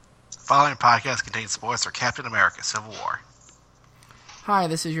following podcast contains spoilers for Captain America: Civil War. Hi,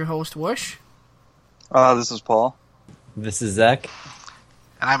 this is your host, Whoosh. This is Paul. This is Zach.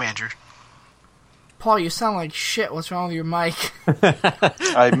 And I'm Andrew. Paul, you sound like shit. What's wrong with your mic?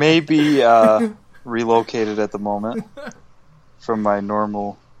 I may be relocated at the moment from my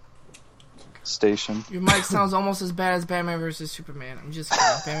normal station. Your mic sounds almost as bad as Batman vs. Superman. I'm just kidding.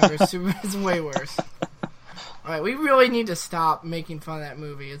 Batman vs. Superman is way worse. Alright, we really need to stop making fun of that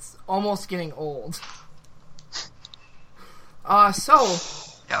movie. It's almost getting old. Yeah,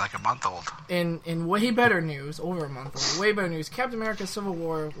 like a month old. In way better news, over a month old, way better news, Captain America Civil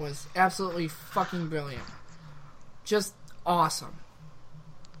War was absolutely fucking brilliant. Just awesome.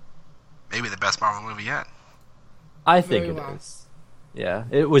 Maybe the best Marvel movie yet. I think it is. Yeah,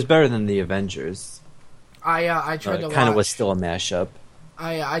 it was better than the Avengers. I tried to watch... It kind of was still a mashup.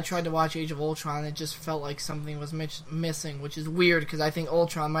 I tried to watch Age of Ultron, and it just felt like something was missing, which is weird, because I think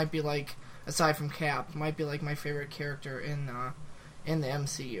Ultron might be like, aside from Cap, might be like my favorite character in the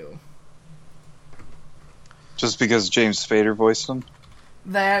MCU. Just because James Spader voiced him?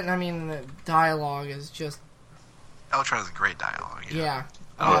 That, I mean, the dialogue is just... Ultron has a great dialogue. Yeah.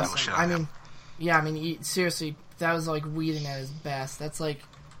 Awesome. Seriously, that was like Whedon at his best. That's like,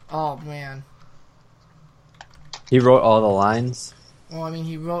 oh man. He wrote all the lines? Well, I mean,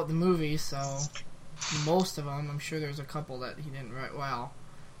 he wrote the movie, so most of them. I'm sure there's a couple that he didn't write well.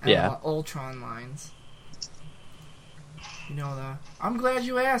 Yeah. Ultron lines. You know, I'm glad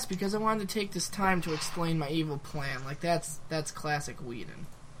you asked, because I wanted to take this time to explain my evil plan. Like, that's classic Whedon.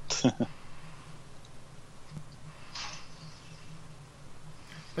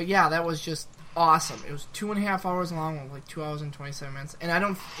 But yeah, that was just awesome. It was 2.5 hours long, like 2 hours and 27 minutes,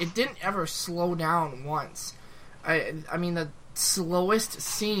 and it didn't ever slow down once. I mean, the slowest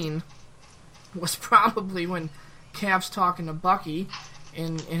scene was probably when Cap's talking to Bucky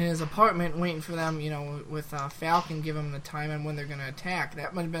in his apartment, waiting for them, you know, with Falcon, give him the time and when they're going to attack.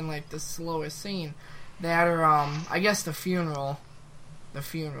 That might have been like the slowest scene. That or, I guess the funeral. The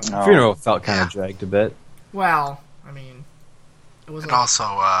funeral. The funeral felt kind of dragged a bit. Well, I mean, it was. And also,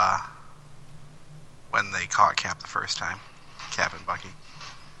 when they caught Cap the first time, Cap and Bucky,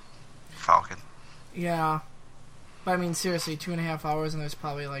 Falcon. Yeah. But I mean, seriously, 2.5 hours, and there's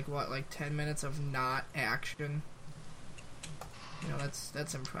probably like 10 minutes of not action. You know,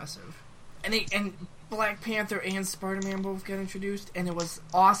 that's impressive. And Black Panther and Spider-Man both got introduced, and it was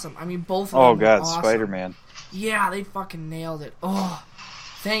awesome. I mean, both of them were awesome. Spider-Man. Yeah, they fucking nailed it. Oh,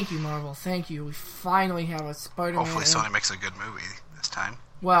 thank you, Marvel. Thank you. We finally have a Spider-Man. Hopefully, Sony makes a good movie this time.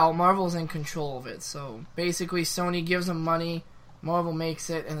 Well, Marvel's in control of it, so basically, Sony gives them money. Marvel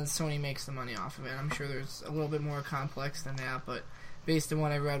makes it, and then Sony makes the money off of it. I'm sure there's a little bit more complex than that, but based on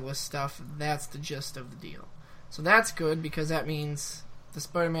what I read with stuff, that's the gist of the deal. So that's good, because that means the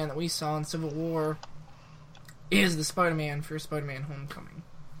Spider-Man that we saw in Civil War is the Spider-Man for Spider-Man Homecoming.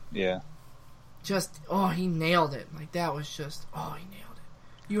 Yeah. Just, he nailed it. Like, that was just, he nailed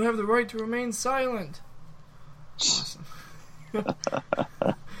it. You have the right to remain silent. Awesome.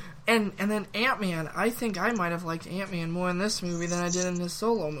 And then Ant-Man, I think I might have liked Ant-Man more in this movie than I did in his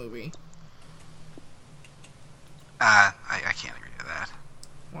solo movie. I can't agree with that.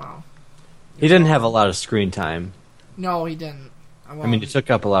 Wow. He didn't have a lot of screen time. No, he didn't. I mean, he took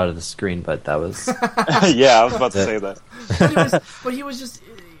up a lot of the screen, but that was... Yeah, I was about to say that. But he was just,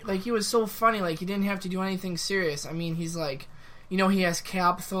 like, he was so funny, like, he didn't have to do anything serious. I mean, he's like, you know, he has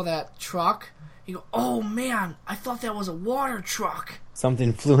Cap throw that truck. He go, oh man, I thought that was a water truck.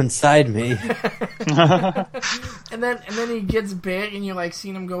 Something flew inside me. and then he gets big, and you're like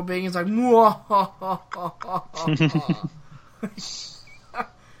seeing him go big. And he's like,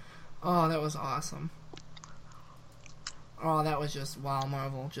 oh, that was awesome. Oh, that was just wow,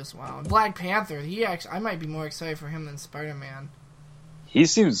 Marvel, just wow. And Black Panther, I might be more excited for him than Spider-Man. He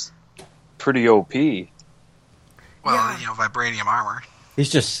seems pretty OP. Well, yeah. You know, vibranium armor. He's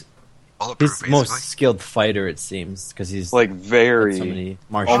just... Bulletproof, he's the most skilled fighter, it seems, because he's like very so many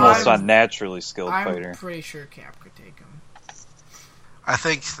almost unnaturally skilled fighter. I'm pretty sure Cap could take him. I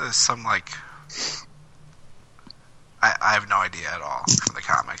think there's some like I have no idea at all from the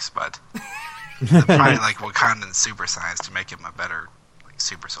comics, but probably like Wakandan super science to make him a better like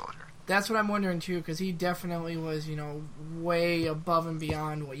super soldier. That's what I'm wondering too, because he definitely was, you know, way above and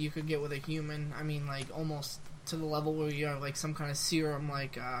beyond what you could get with a human. I mean, like almost to the level where you have like some kind of serum,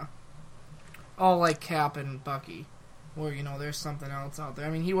 like like Cap and Bucky, or you know, there's something else out there.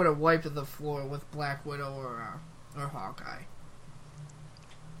 I mean, he would have wiped the floor with Black Widow or Hawkeye,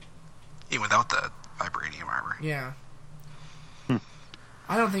 even without the vibranium armor. Yeah.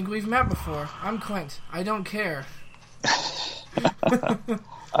 I don't think we've met before. I'm Clint. I don't care.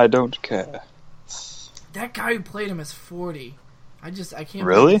 I don't care. That guy who played him is 40. I can't.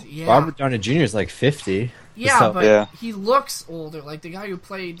 Really? Yeah. Robert Downey Jr. is like 50. Yeah, So- but Yeah. he looks older. Like the guy who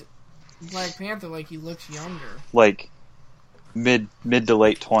played Black Panther, like he looks younger. Like mid to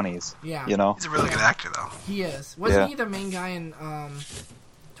late 20s. Yeah. You know? He's a really good actor, though. He is. Wasn't Yeah. he the main guy in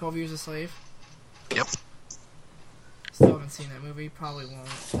 12 Years a Slave? Yep. Still haven't seen that movie. Probably won't.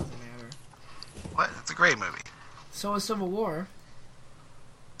 Doesn't matter. What? It's a great movie. So is Civil War.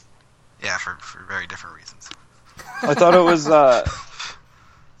 Yeah, for very different reasons. I thought it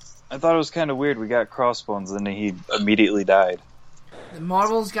was kind of weird. We got Crossbones, and then he immediately died.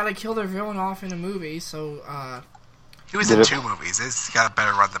 Marvel's got to kill their villain off in a movie, so He was in 2 movies. He's got a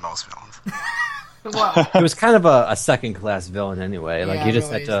better run than most villains. well, He was kind of a second-class villain anyway. Like yeah, he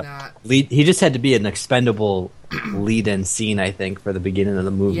just really, had to he's not. lead. He just had to be an expendable lead-in scene, I think, for the beginning of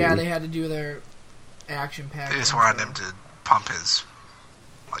the movie. Yeah, they had to do their action pack. They just wanted him to pump his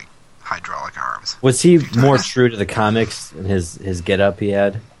hydraulic arms. Was he more true to the comics and his get-up he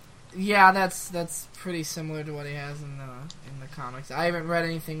had? Yeah, that's pretty similar to what he has in the comics. I haven't read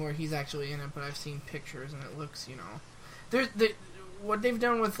anything where he's actually in it, but I've seen pictures and it looks, what they've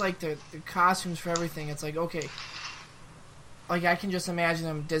done with like the costumes for everything. It's like, okay, like I can just imagine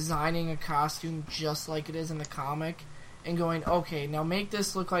them designing a costume just like it is in the comic and going, okay, now make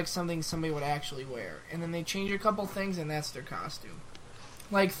this look like something somebody would actually wear, and then they change a couple things and that's their costume.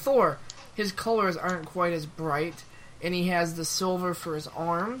 Like Thor, his colors aren't quite as bright, and he has the silver for his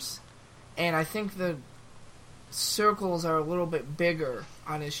arms, and I think the circles are a little bit bigger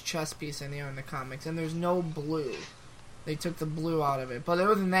on his chest piece than they are in the comics, and there's no blue. They took the blue out of it. But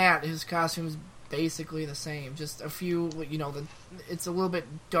other than that, his costume's basically the same. Just a few, it's a little bit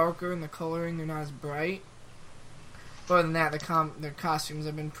darker in the coloring, they're not as bright. But other than that, their costumes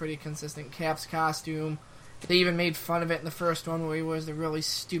have been pretty consistent. Cap's costume, they even made fun of it in the first one where he wears the really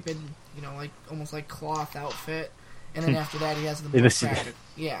stupid, almost like cloth outfit. And then after that, he has the more practical.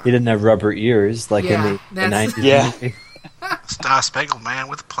 Yeah. He didn't have rubber ears like in the 90s. Yeah. movie. Star Spangled Man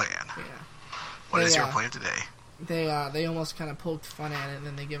with a plan. Yeah. What is your plan today? They almost kind of poked fun at it, and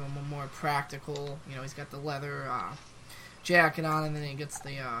then they give him a more practical. He's got the leather jacket on, and then he gets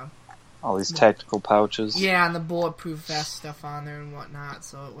the all these tactical pouches. Yeah, and the bulletproof vest stuff on there and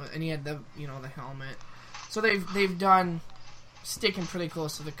whatnot. And he had the the helmet. So they've done sticking pretty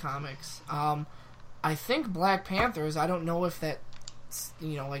close to the comics. I think Black Panthers. I don't know if that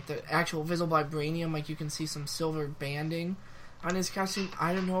like the actual visible vibranium, like you can see some silver banding on his costume.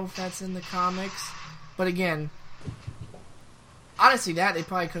 I don't know if that's in the comics, but again. Honestly, that they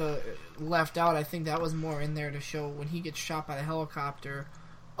probably could have left out. I think that was more in there to show when he gets shot by the helicopter.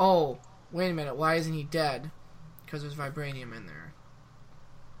 Oh, wait a minute, why isn't he dead? Because there's vibranium in there.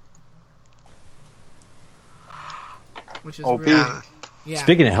 Which is really... Yeah.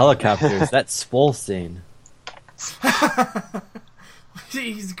 Speaking of helicopters, that Spole scene.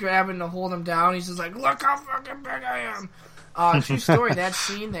 He's grabbing to hold him down. He's just like, look how fucking big I am. True story, that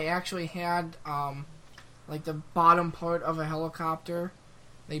scene, they actually had... like the bottom part of a helicopter,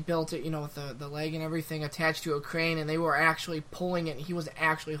 they built it, with the leg and everything attached to a crane, and they were actually pulling it. And he was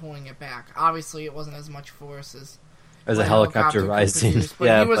actually holding it back. Obviously, it wasn't as much force as a helicopter rising. Produce,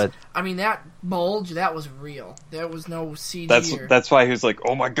 but I mean, that bulge, that was real. There was no CG. That's why he was like,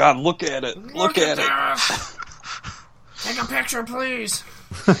 "Oh my god, look at it! Look at it! Take a picture, please."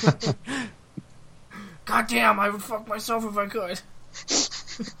 God damn, I would fuck myself if I could.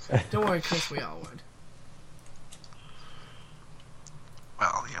 Don't worry, Chris, we all would.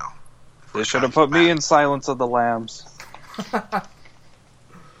 Well, they should have put me in Silence of the Lambs.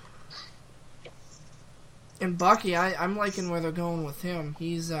 And Bucky, I'm liking where they're going with him.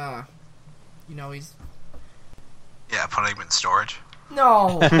 He's, he's... Yeah, putting him in storage.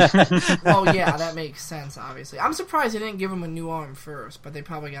 No! Well, yeah, that makes sense, obviously. I'm surprised they didn't give him a new arm first, but they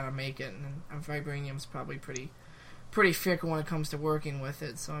probably gotta make it, and vibranium's probably pretty fickle when it comes to working with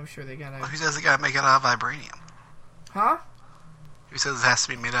it, so I'm sure they gotta... Well, who says they gotta make it out of vibranium? Huh? Who says it has to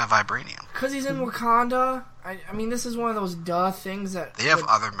be made out of vibranium? Because he's in Wakanda. I mean, this is one of those things that... They have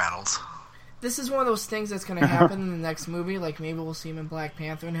other metals. This is one of those things that's going to happen in the next movie. Like, maybe we'll see him in Black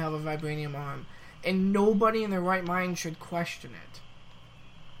Panther and have a vibranium arm. And nobody in their right mind should question it.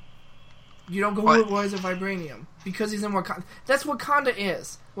 You don't go, why is it vibranium? Because he's in Wakanda. That's what Wakanda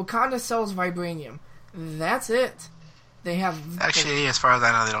is. Wakanda sells vibranium. That's it. They have... Actually, as far as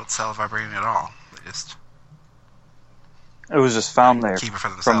I know, they don't sell vibranium at all. They just... It was just found there keep it for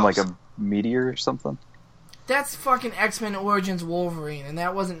themselves. From like a meteor or something. That's fucking X-Men Origins Wolverine, and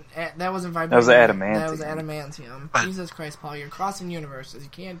that wasn't vibranium. That was adamantium. That was adamantium. But Jesus Christ, Paul, you're crossing universes. You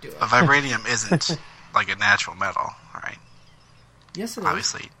can't do it. But vibranium isn't like a natural metal, right? Yes, it is.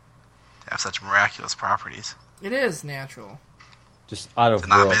 Obviously, to have such miraculous properties. It is natural. Just out of It's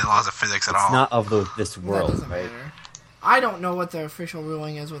not world. made the laws of physics at It's all. not of this That world, doesn't right? matter. I don't know what the official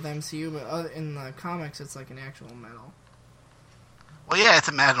ruling is with MCU, but in the comics, it's like an actual metal. Well, yeah, it's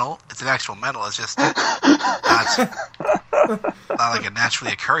a metal. It's an actual metal. It's just not like a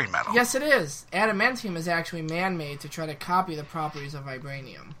naturally occurring metal. Yes, it is. Adamantium is actually man-made to try to copy the properties of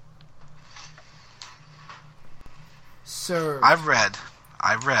vibranium. Sir. I've read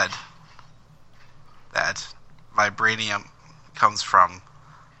that vibranium comes from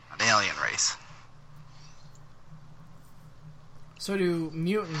an alien race. So do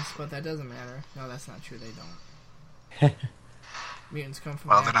mutants, but that doesn't matter. No, that's not true. They don't. Mutants come from...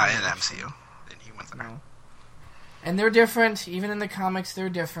 Well, they're not in natural MCU. Inhumans are. No. And they're different. Even in the comics, they're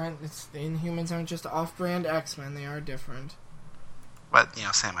different. The Inhumans aren't just off-brand X-Men. They are different. But,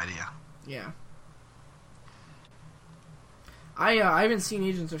 same idea. Yeah. I haven't seen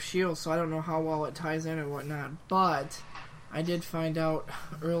Agents of S.H.I.E.L.D., so I don't know how well it ties in or whatnot, but I did find out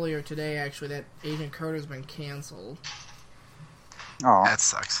earlier today, actually, that Agent Carter's been canceled. Oh, That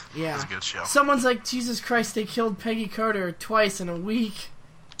sucks. Yeah. It was a good show. Someone's like, Jesus Christ, they killed Peggy Carter twice in a week.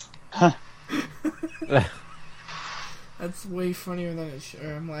 That's way funnier than it should.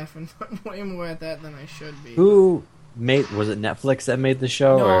 I'm laughing way more at that than I should be. Who made? Was it Netflix that made the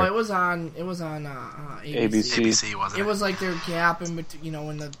show? No, or? it was on ABC. ABC. ABC, wasn't it? It was like their gap in between,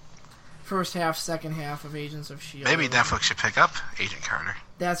 in the first half, second half of Agents of S.H.I.E.L.D. Maybe Netflix should pick up Agent Carter.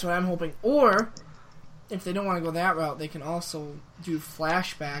 That's what I'm hoping. Or, if they don't want to go that route, they can also do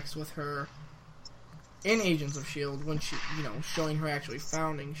flashbacks with her in Agents of S.H.I.E.L.D. when she, showing her actually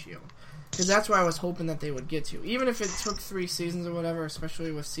founding S.H.I.E.L.D. Because that's where I was hoping that they would get to. Even if it took 3 seasons or whatever,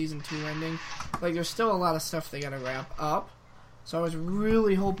 especially with Season 2 ending, there's still a lot of stuff they gotta wrap up. So I was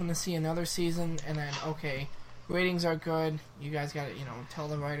really hoping to see another season, and then, okay, ratings are good, you guys gotta, tell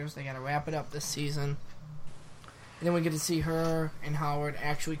the writers they gotta wrap it up this season. And then we get to see her and Howard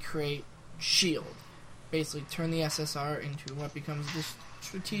actually create S.H.I.E.L.D. Basically turn the SSR into what becomes the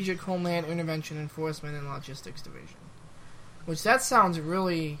Strategic Homeland Intervention Enforcement and Logistics Division. Which, that sounds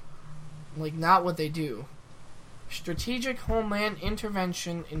really... not what they do. Strategic Homeland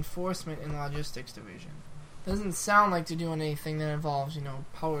Intervention Enforcement and Logistics Division. Doesn't sound like they're doing anything that involves,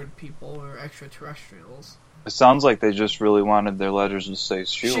 powered people or extraterrestrials. it sounds like they just really wanted their letters to say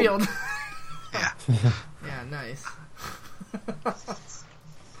S.H.I.E.L.D. Shield. Yeah. Yeah, nice.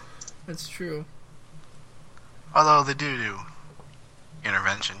 That's true. Although they do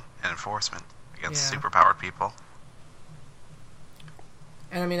intervention and enforcement against Yeah. superpowered people.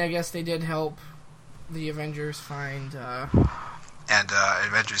 And I guess they did help the Avengers find, And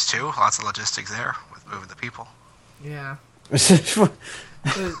Avengers 2, lots of logistics there with moving the people. yeah.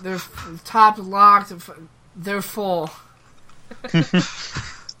 They're top locked. They're full.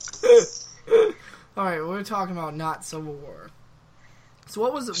 Alright, we're talking about not Civil War. So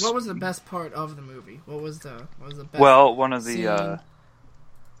what was the best part of the movie? What was the best? Well, one of the scene?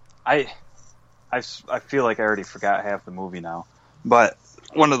 I feel like I already forgot half the movie now. But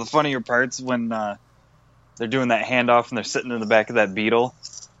one of the funnier parts when they're doing that handoff and they're sitting in the back of that Beetle.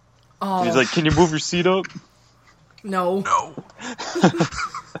 Oh, He's like, "Can you move your seat up?" no. No.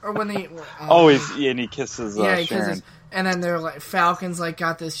 Or when they And he kisses yeah, he Sharon. kisses, and then they're like Falcon's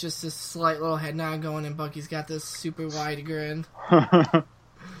got this slight little head nod going, and Bucky's got this super wide grin. That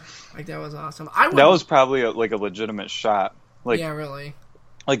was awesome. That was probably a legitimate shot. Yeah, really.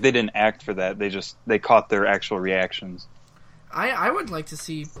 Like they didn't act for that. They caught their actual reactions. I would like to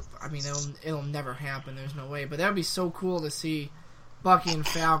see. It'll never happen. There's no way. But that would be so cool to see Bucky and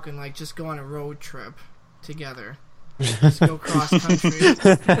Falcon just go on a road trip together, just go cross country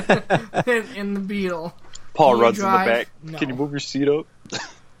in the Beetle. Paul Can you runs in the drive? back. No. Can you move your seat up?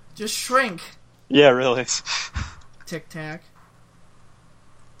 Just shrink. Yeah, really. Tic Tac.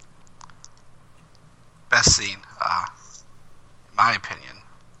 Best scene, in my opinion,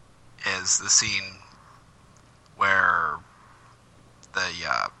 is the scene where the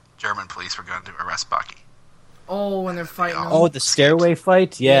German police were going to arrest Bucky. Oh, when they're fighting. Oh, the stairway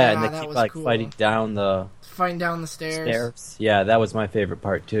fight? Yeah, and Yeah, they that keep was cool. fighting down the fighting down the stairs. Yeah, that was my favorite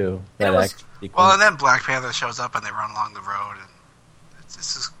part too. That was- actually Well, and then Black Panther shows up and they run along the road, and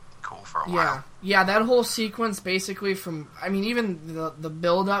this is cool for a while. Yeah, that whole sequence basically even the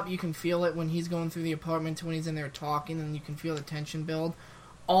build up, you can feel it when he's going through the apartment to when he's in there talking, and you can feel the tension build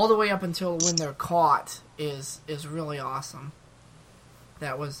all the way up until when they're caught is really awesome.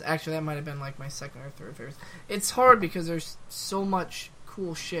 That might have been my second or third favorite. It's hard because there's so much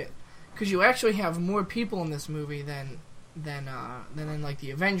cool shit. Because you actually have more people in this movie than in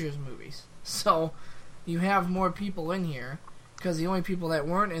the Avengers movies. So you have more people in here, because the only people that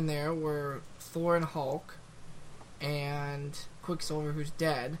weren't in there were Thor and Hulk, and Quicksilver, who's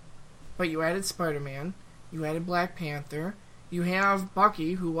dead. But you added Spider-Man, you added Black Panther, you have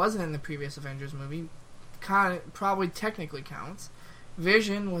Bucky, who wasn't in the previous Avengers movie, probably technically counts.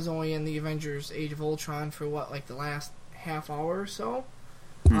 Vision was only in the Avengers Age of Ultron for the last half hour or so.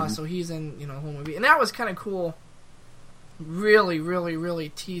 So he's in, the whole movie. And that was kind of cool. Really, really, really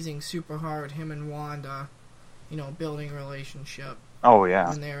teasing super hard him and Wanda, building a relationship. Oh, yeah.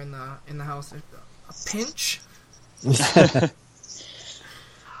 When they're in the house. A pinch.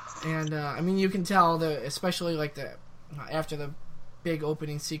 And, you can tell, especially, after the big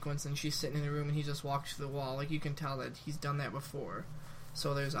opening sequence and she's sitting in the room and he just walks through the wall, you can tell that he's done that before.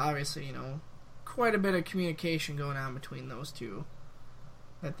 So there's obviously, quite a bit of communication going on between those two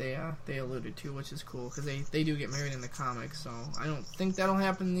that they alluded to, which is cool, because they do get married in the comics, so I don't think that'll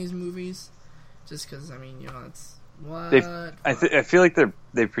happen in these movies, just because, it's... What? I feel like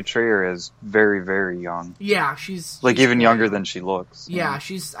they portray her as very, very young. Yeah, she's even younger than she looks. Yeah,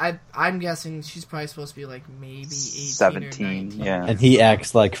 I'm guessing she's probably supposed to be, maybe 18 17, or 19. Yeah. And he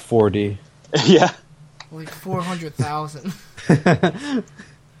acts like 40. Yeah. 400,000.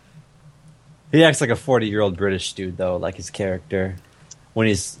 He acts like a 40-year-old British dude, though, like his character. When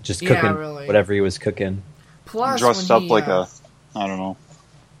he's just cooking whatever he was cooking. Plus, dressed up like I don't know.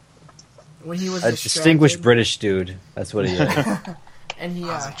 When he was a distinguished British dude. That's what he is. And he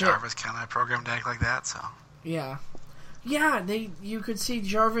Jarvis kind of programmed to act like that, so. Yeah. Yeah, you could see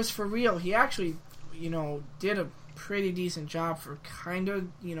Jarvis for real. He actually, did a pretty decent job for kind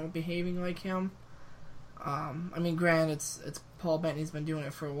of, behaving like him. Granted, it's Paul Bettany's been doing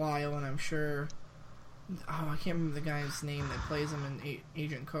it for a while, and I'm sure... I can't remember the guy's name that plays him in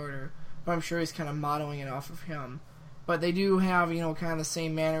Agent Carter, but I'm sure he's kind of modeling it off of him. But they do have, kind of the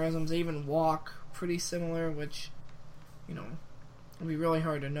same mannerisms. They even walk pretty similar, which, it'll be really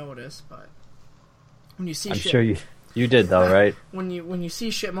hard to notice, but when you see I'm shit... sure you did, though, right? When you see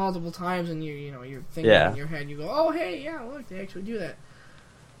shit multiple times and you're thinking in your head, you go, oh, hey, yeah, look, they actually do that.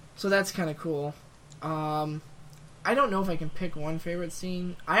 So that's kind of cool. I don't know if I can pick one favorite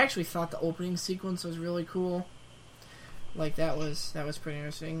scene. I actually thought the opening sequence was really cool. That was pretty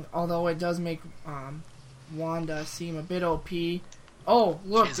interesting. Although it does make Wanda seem a bit OP. Oh,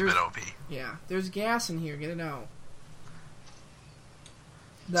 look, she's a bit OP. Yeah, there's gas in here. Get it out.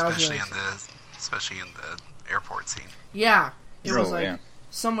 Especially in the airport scene. Yeah, it was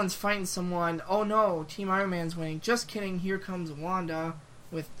someone's fighting someone. Oh no, Team Iron Man's winning. Just kidding. Here comes Wanda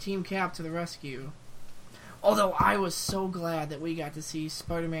with Team Cap to the rescue. Although I was so glad that we got to see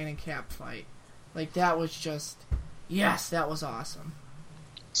Spider-Man and Cap fight. That was just... Yes, that was awesome.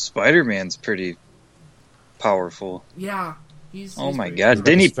 Spider-Man's pretty powerful. Yeah. He's my god,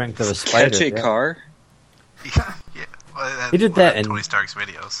 didn't he catch a car? Yeah. Well, he did that in Tony Stark's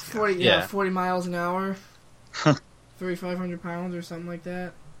videos. 40 miles an hour. 3,500 pounds or something like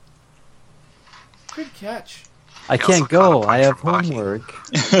that. Good catch. I can't go. I have homework.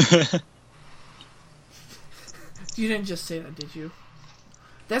 You didn't just say that, did you?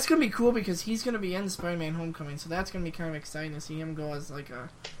 That's going to be cool because he's going to be in Spider-Man Homecoming, so that's going to be kind of exciting to see him go as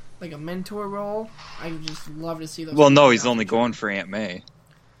a mentor role. I would just love to see those. Well, no, he's only going for Aunt May.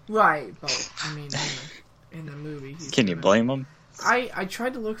 Right, but in the movie, can you blame him? I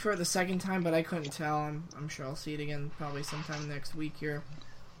tried to look for it the second time, but I couldn't tell. I'm sure I'll see it again probably sometime next week here.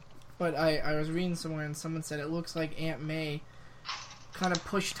 But I was reading somewhere and someone said it looks like Aunt May kind of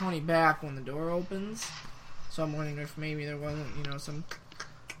pushed Tony back when the door opens. So I'm wondering if maybe there wasn't, some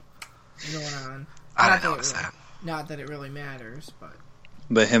going on. I didn't notice that. Not that it really matters, but...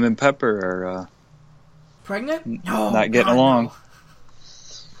 But him and Pepper are... pregnant? No, not getting along. No.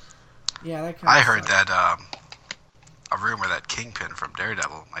 Yeah, that kind of I heard that, a rumor that Kingpin from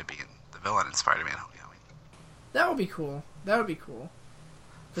Daredevil might be the villain in Spider-Man Homecoming. That would be cool.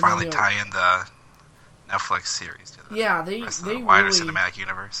 Finally tie in the Netflix series to the rest of the wider cinematic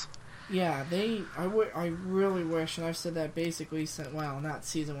universe. Yeah, I really wish, and I've said that basically since, not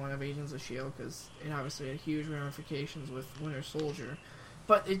season 1 of Agents of S.H.I.E.L.D., because it obviously had huge ramifications with Winter Soldier,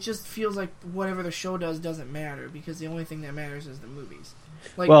 but it just feels like whatever the show does doesn't matter, because the only thing that matters is the movies.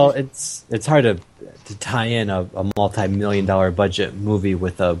 It's hard to tie in a multi-million-dollar budget movie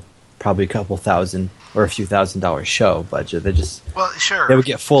with a probably a couple thousand or a few $1,000 show budget. They would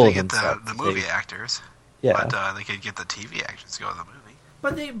get full of the movie actors, but they could get the TV actors to go to the movie.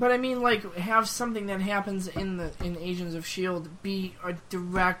 But have something that happens in Agents of S.H.I.E.L.D. be a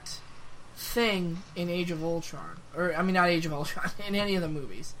direct thing in Age of Ultron. Or, not Age of Ultron, in any of the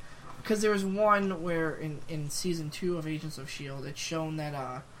movies. Because there was one where in Season 2 of Agents of S.H.I.E.L.D. it's shown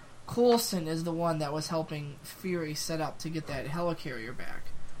that Coulson is the one that was helping Fury set up to get that helicarrier back.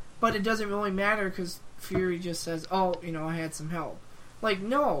 But it doesn't really matter because Fury just says, oh, I had some help. Like,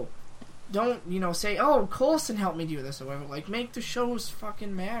 no. Don't, say, oh, Coulson helped me do this or whatever. Like, make the shows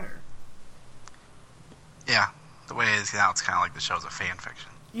fucking matter. Yeah. The way it is now, it's kind of like the show's a fan fiction.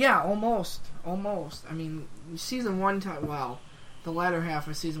 Yeah, almost. Almost. I mean, season 1 the latter half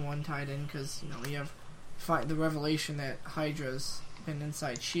of season 1 tied in because, you have the revelation that Hydra's been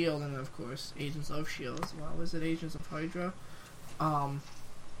inside S.H.I.E.L.D. and, of course, Agents of S.H.I.E.L.D. as well. Is it Agents of Hydra? I'm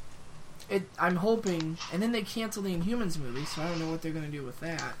hoping... And then they canceled the Inhumans movie, so I don't know what they're going to do with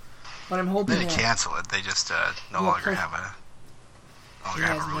that. But I'm hoping they didn't cancel it. They just no longer have a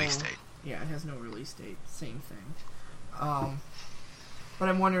release date. Yeah, it has no release date. Same thing. But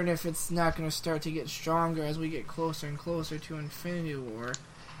I'm wondering if it's not going to start to get stronger as we get closer and closer to Infinity War,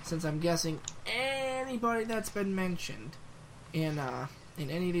 since I'm guessing anybody that's been mentioned in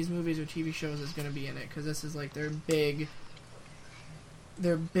any of these movies or TV shows is going to be in it, because this is like their big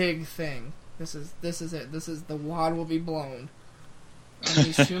thing. This is it. This is the wad will be blown on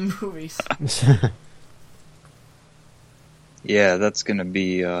these 2 movies. Yeah, that's going to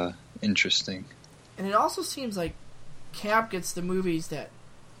be interesting. And it also seems like Cap gets the movies that,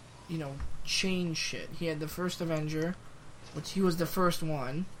 change shit. He had the first Avenger, which he was the first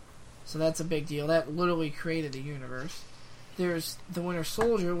one, so that's a big deal. That literally created the universe. There's the Winter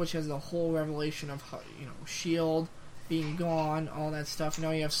Soldier, which has the whole revelation of, S.H.I.E.L.D. being gone, all that stuff.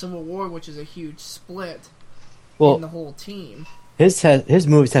 Now you have Civil War, which is a huge split in the whole team. His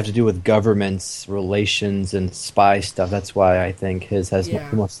movies have to do with governments, relations, and spy stuff. That's why I think his has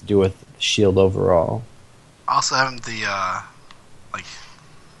more to do with S.H.I.E.L.D. overall. Also, having the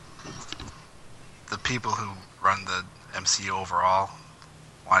people who run the MCU overall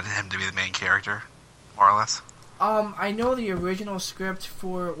wanted him to be the main character, more or less. I know the original script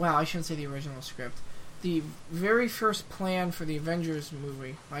for... Well, I shouldn't say the original script. The very first plan for the Avengers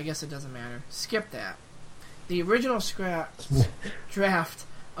movie... I guess it doesn't matter. Skip that. The original draft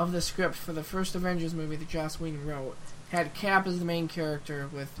of the script for the first Avengers movie that Joss Whedon wrote had Cap as the main character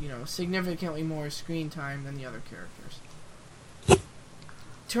with, significantly more screen time than the other characters.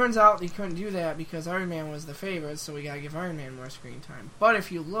 Turns out he couldn't do that because Iron Man was the favorite, so we gotta give Iron Man more screen time. But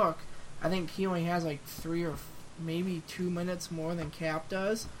if you look, I think he only has 3 or maybe 2 minutes more than Cap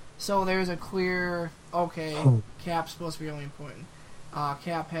does. So there's a clear, Cap's supposed to be really important.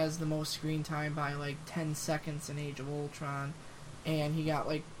 Cap has the most screen time by 10 seconds in Age of Ultron. And he got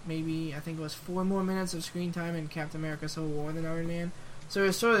maybe, I think it was 4 more minutes of screen time in Captain America Civil War than Iron Man. So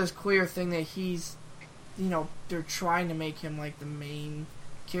there's sort of this clear thing that he's, they're trying to make him the main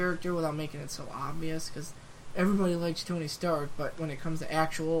character without making it so obvious, because everybody likes Tony Stark, but when it comes to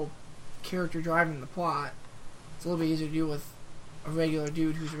actual character driving the plot, it's a little bit easier to deal with a regular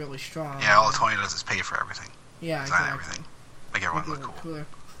dude who's really strong. Yeah, all Tony does is pay for everything. Yeah, design exactly. everything. Make everyone look cool. Cooler.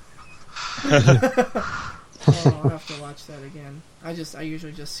 I'll have to watch that again. I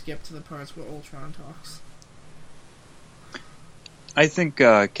usually just skip to the parts where Ultron talks. I think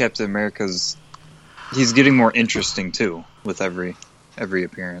Captain America's... He's getting more interesting, too, with every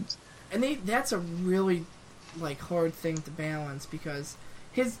appearance. And that's a really, hard thing to balance, because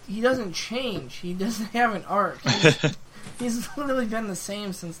he doesn't change. He doesn't have an arc. He's literally been the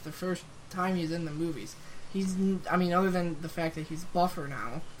same since the first time he's in the movies. Other than the fact that he's buffer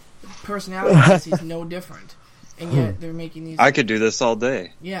now, personality-wise, he's no different. And yet they're making these... I could do this all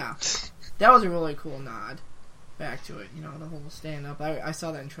day. Yeah. That was a really cool nod back to it, the whole stand-up. I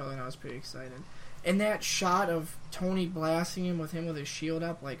saw that in trailer and I was pretty excited. And that shot of Tony blasting him with his shield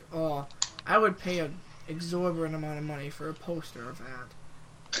up, I would pay an exorbitant amount of money for a poster of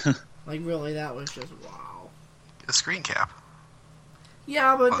that. Really, that was just wow. A screen cap.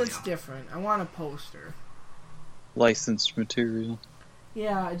 Yeah, but that's different. I want a poster. Licensed material.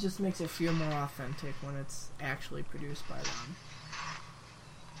 Yeah, it just makes it feel more authentic when it's actually produced by them.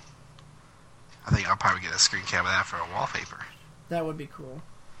 I think I'll probably get a screen cap of that for a wallpaper. That would be cool.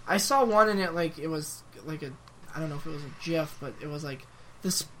 I saw one in it, it was I don't know if it was a GIF, but it was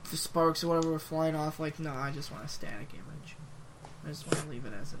the sparks or whatever were flying off. No, I just want a static image. I just want to leave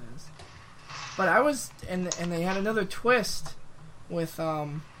it as it is. But I was, and they had another twist with,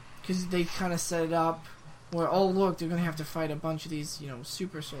 because they kind of set it up where, oh look, they're going to have to fight a bunch of these,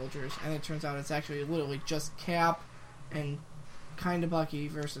 super soldiers, and it turns out it's actually literally just Cap and kind of Bucky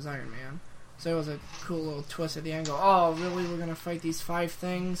versus Iron Man. So it was a cool little twist at the end. Oh, really? We're going to fight these 5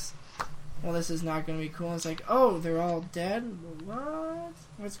 things? Well, this is not going to be cool. It's oh, they're all dead? What?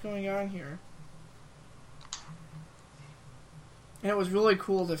 What's going on here? And it was really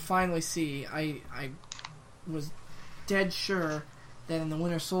cool to finally see. I was dead sure that in the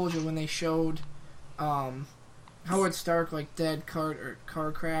Winter Soldier, when they showed Howard Stark like dead car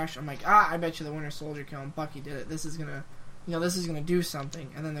crash, I'm like, I bet you the Winter Soldier killed him. Bucky did it. This is gonna do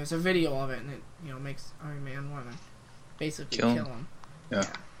something. And then there's a video of it, and it makes Iron Man want to basically kill him. Yeah.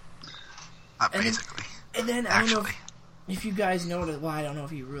 Not basically. And then I don't know if you guys noticed. Well, I don't know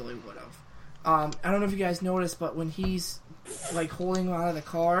if you really would have. I don't know if you guys noticed, but when he's like holding him out of the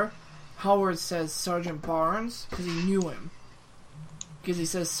car, Howard says Sergeant Barnes because he knew him. Because he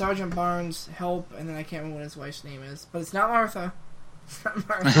says Sergeant Barnes, help, and then I can't remember what his wife's name is, but it's not Martha. It's not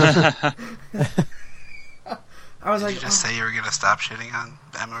Martha. I was Did you just say you were gonna stop shitting on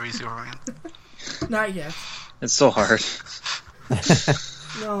Batman v Superman? Not yet. It's so hard.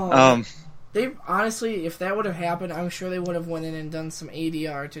 No. They honestly, if that would have happened, I'm sure they would have went in and done some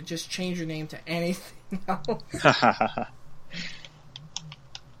ADR to just change your name to anything else.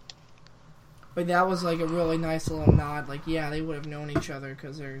 But that was like a really nice little nod. Like, yeah, they would have known each other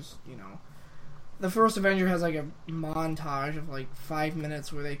because there's, the first Avenger has like a montage of like 5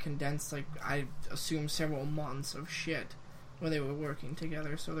 minutes where they condensed like I assume several months of shit where they were working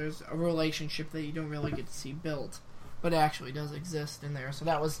together. So there's a relationship that you don't really get to see built, but actually does exist in there. So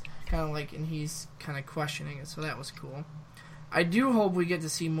that was kind of like, and he's kind of questioning it. So that was cool. I do hope we get to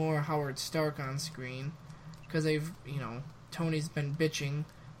see more Howard Stark on screen because Tony's been bitching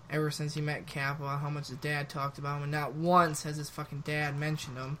ever since he met Cap about how much his dad talked about him, and not once has his fucking dad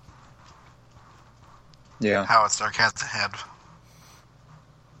mentioned him. Yeah. Howard Stark hasn't had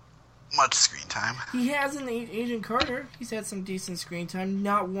much screen time. He has in Agent Carter. He's had some decent screen time.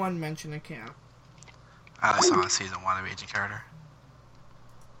 Not one mention of Cap. I only saw season 1 of Agent Carter.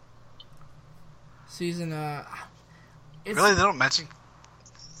 Really, they don't mention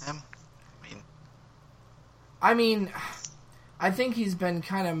him? I mean, I think he's been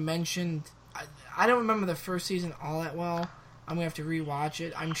kind of mentioned. I don't remember the first season all that well. I'm going to have to rewatch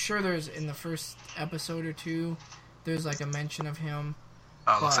it. I'm sure there's, in the first episode or two, there's like a mention of him.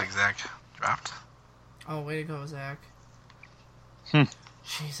 Oh, looks like Zach dropped. Oh, way to go, Zach.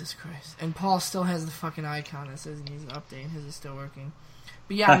 Jesus Christ. And Paul still has the fucking icon that says he needs an update, and his is still working.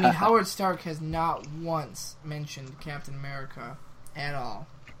 But yeah, I mean, Howard Stark has not once mentioned Captain America at all.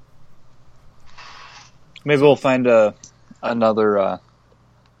 Maybe we'll find another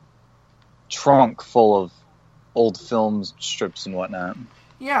trunk full of old films, strips, and whatnot.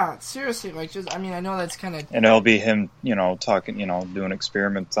 Yeah, seriously, like, just, I mean, I know that's kind of... And it'll be him, talking, doing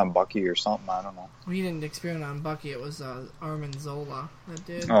experiments on Bucky or something, I don't know. Well, he didn't experiment on Bucky, it was Armin Zola that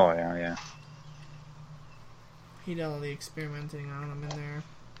did. Oh, yeah. He did all the experimenting on him in there.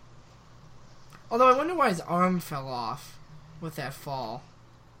 Although, I wonder why his arm fell off with that fall.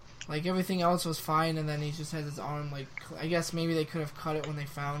 Like, everything else was fine, and then he just had his arm, like... I guess maybe they could have cut it when they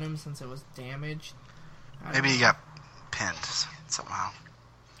found him, since it was damaged. Maybe he got pinned somehow.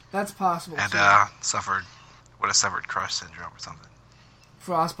 That's possible, and too. would have suffered crush syndrome or something.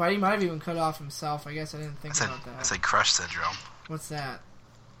 Frostbite. He might have even cut off himself. I guess I didn't think about that. I said crush syndrome. What's that?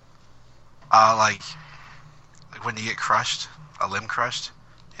 Like when you get crushed, a limb crushed,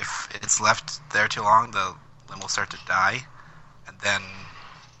 if it's left there too long, the limb will start to die, and then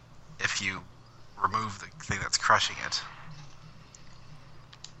if you remove the thing that's crushing it,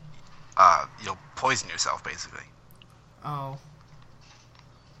 you'll poison yourself, basically. Oh.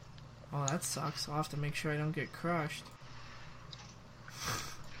 Well, that sucks. I'll have to make sure I don't get crushed.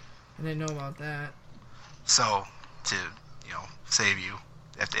 I didn't know about that. So, to, save you, you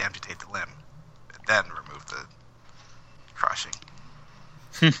have to amputate the limb, and then remove the crushing.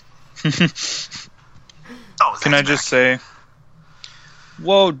 Can I just say,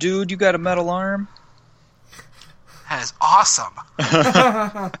 whoa, dude, you got a metal arm? That is awesome!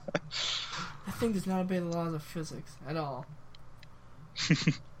 That thing does not obey the laws of physics at all.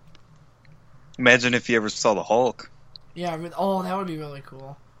 Imagine if you ever saw the Hulk. Yeah, that would be really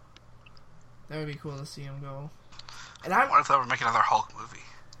cool. That would be cool to see him go. And I wonder if they'll ever make another Hulk movie.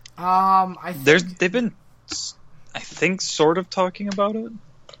 They've been, I think, sort of talking about it.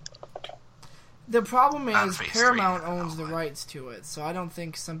 The problem is Paramount owns the rights to it, so I don't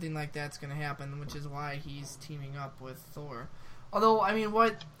think something like that's going to happen, which is why he's teaming up with Thor. Although, I mean,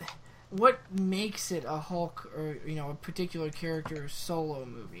 what makes it a Hulk or, a particular character solo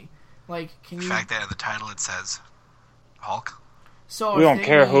movie? Like, the fact that in the title it says Hulk. So we don't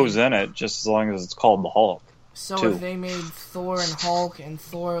care who's in it, just as long as it's called the Hulk. So if they made Thor and Hulk, and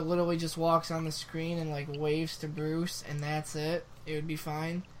Thor literally just walks on the screen and like waves to Bruce, and that's it, it would be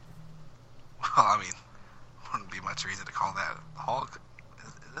fine. Well, I mean, wouldn't be much reason to call that Hulk, is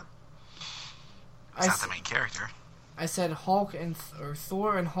it? It's not the main character. I said Hulk or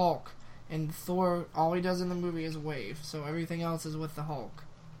Thor and Hulk, And Thor, all he does in the movie is wave, so everything else is with the Hulk.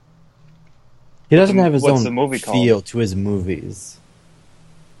 He doesn't have his What's own the movie feel called? to his movies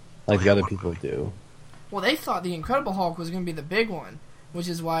like the other people do. Well, they thought the Incredible Hulk was going to be the big one, which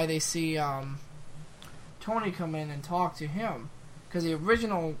is why they see Tony come in and talk to him. Because the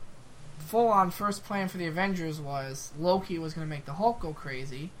original full-on first plan for the Avengers was Loki was going to make the Hulk go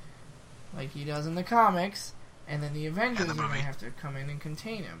crazy, like he does in the comics, and then the Avengers are going to have to come in and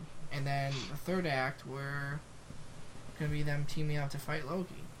contain him. And then the third act were going to be them teaming up to fight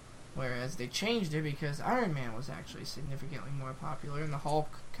Loki. Whereas they changed it because Iron Man was actually significantly more popular, and the Hulk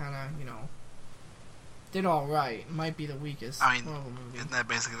kind of, did all right. Might be the weakest Marvel movie. Isn't that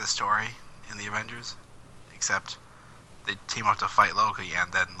basically the story in the Avengers? Except they team up to fight Loki,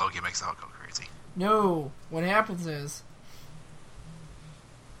 and then Loki makes the Hulk go crazy. No, what happens is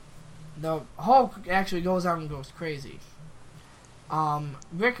the Hulk actually goes out and goes crazy.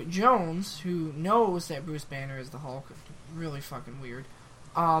 Rick Jones, who knows that Bruce Banner is the Hulk, really fucking weird,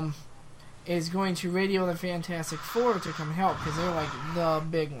 is going to radio the Fantastic Four to come help because they're like the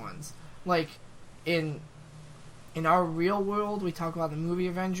big ones. Like in our real world, we talk about the movie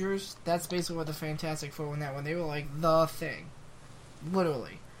Avengers. That's basically what the Fantastic Four were in that one. They were like the thing,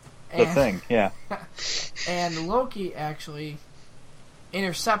 literally. The thing, yeah. And Loki actually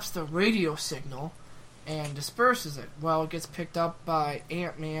intercepts the radio signal and disperses it. Well, it gets picked up by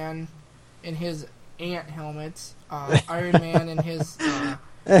Ant-Man in his ant helmets, Iron Man in his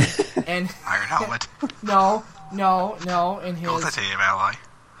and Iron Helmet. No, in his Titanium Ally.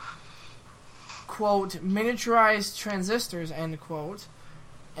 quote miniaturized transistors end quote,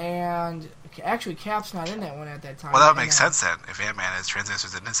 and actually Cap's not in that one at that time. Well, that would make sense then if Ant-Man has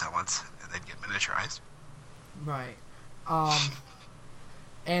transistors in his helmets and they'd get miniaturized. Right.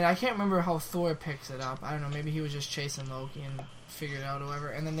 And I can't remember how Thor picks it up. I don't know. Maybe he was just chasing Loki and figured it out or whatever.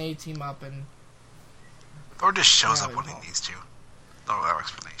 And then they team up and Thor just shows up when he needs to. No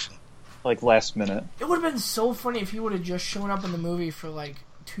explanation. Like last minute. It would have been so funny if he would have just shown up in the movie for like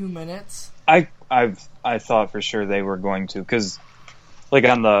 2 minutes. I thought for sure they were going to, because like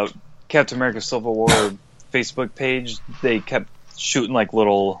on the Captain America Civil War Facebook page, they kept shooting like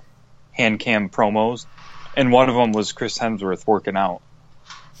little hand cam promos, and one of them was Chris Hemsworth working out.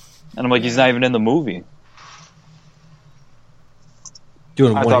 And I'm like, he's not even in the movie.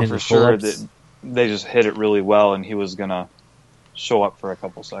 Doing I thought one-handed for sure pull-ups. that they just hit it really well, and he was gonna show up for a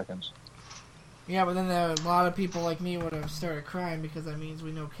couple seconds. Yeah, but then a lot of people like me would have started crying because that means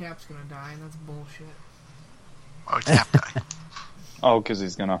we know Cap's gonna die, and that's bullshit. Why would Cap die? Oh, because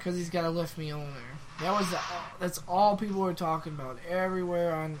he's gonna. Because he's got to lift me over. That's all people were talking about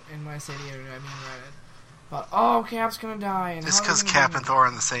everywhere in my city area. I mean Reddit. But Cap's gonna die. And just because Cap and Thor are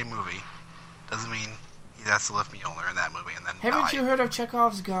in the same movie doesn't mean he has to lift Mjolnir in that movie and then Haven't you heard of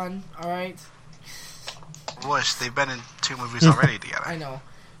Chekhov's gun? All right. Wish they've been in 2 movies already together. I know.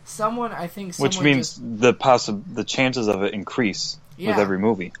 Which means the chances of it increase with every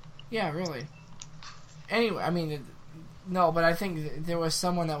movie. Yeah, really. Anyway, I mean, no, but I think there was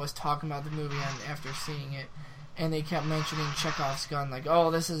someone that was talking about the movie after seeing it, and they kept mentioning Chekhov's gun, like, oh,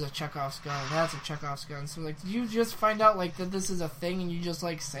 this is a Chekhov's gun, that's a Chekhov's gun. So, like, did you just find out, like, that this is a thing and you just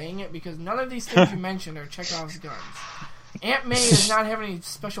like saying it? Because none of these things you mentioned are Chekhov's guns. Aunt May does not have any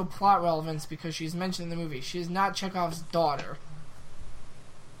special plot relevance because she's mentioned in the movie. She is not Chekhov's daughter.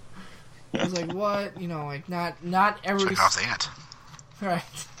 I was like, what? Like, not every... Chekhov's aunt. Right.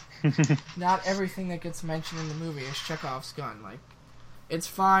 Not everything that gets mentioned in the movie is Chekhov's gun. Like, it's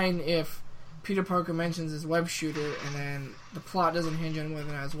fine if Peter Parker mentions his web shooter and then the plot doesn't hinge on whether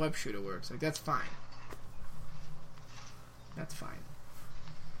or not his web shooter works. Like, that's fine. That's fine.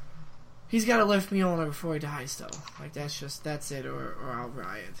 He's got to lift Mjolnir before he dies, though. Like, that's it, or I'll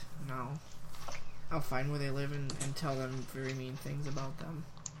riot. No. I'll find where they live and tell them very mean things about them.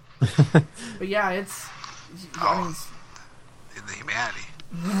 But yeah, it's... The humanity.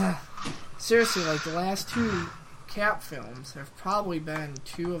 Seriously, like, the last 2 Cap films have probably been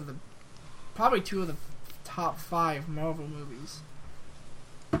two of the top 5 Marvel movies.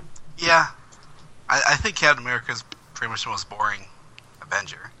 Yeah. I think Captain America is pretty much the most boring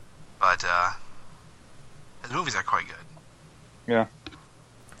Avenger. But, his movies are quite good. Yeah.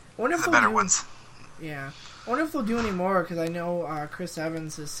 The better ones. Yeah. I wonder if they'll do any more, because I know Chris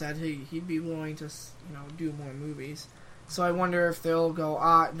Evans has said he'd be willing to, do more movies. So I wonder if they'll go,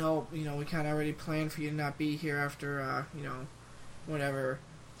 no, we kind of already planned for you to not be here after, whatever.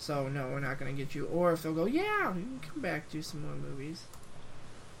 So, no, we're not going to get you. Or if they'll go, yeah, you can come back, do some more movies.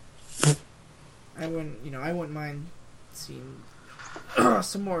 I wouldn't mind seeing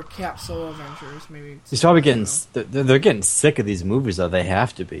some more Cap Solo adventures. Maybe He's probably getting they're getting sick of these movies though. They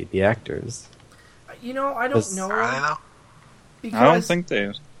have to be the actors. I don't know. Are they though? Because, I don't think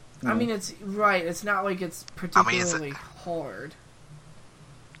they. I mean, it's right. It's not like it's particularly hard.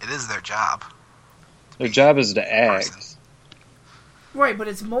 It is their job. Their job is to act. Right, but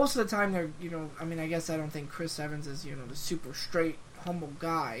it's most of the time they're, I mean, I guess I don't think Chris Evans is, the super straight, humble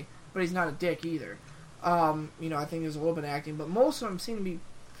guy, but he's not a dick either. I think there's a little bit of acting, but most of them seem to be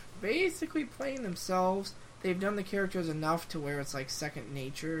basically playing themselves. They've done the characters enough to where it's like second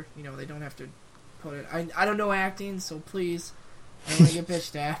nature. They don't have to put it. I don't know acting, so please, I don't want to get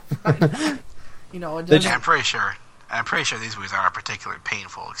bitched at. It doesn't. I'm pretty sure these movies aren't a particularly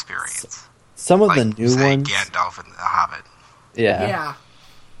painful experience. Some of like, the new say, ones, Gandalf and the Hobbit. Yeah. Yeah.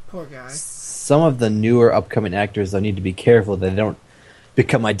 Poor guy. Some of the newer upcoming actors, though, need to be careful that they don't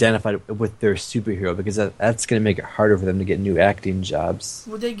become identified with their superhero, because that's going to make it harder for them to get new acting jobs.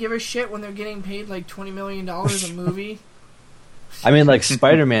 Would they give a shit when they're getting paid like $20 million a movie? I mean, like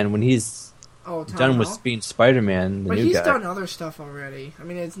Spider-Man, when he's Tom done with Holland? being Spider-Man, the But new he's guy. done other stuff already. I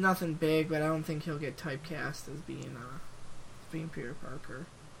mean, it's nothing big, but I don't think he'll get typecast as being Peter Parker.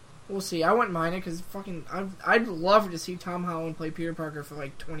 We'll see. I wouldn't mind it because I'd love to see Tom Holland play Peter Parker for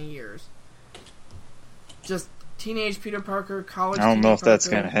like 20 years. Just teenage Peter Parker, college. I don't Peter know if Parker, that's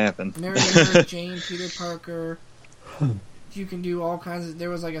going to happen. Mary Jane Peter Parker. You can do all kinds of. There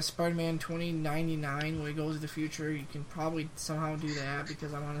was like a Spider-Man 2099 where he goes to the future. You can probably somehow do that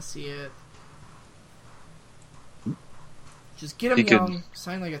because I want to see it. Just get him young,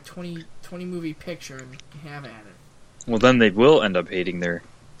 sign like a 20 movie picture, and have at it. Well, then they will end up hating their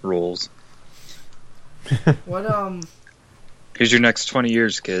roles. What Here's your next 20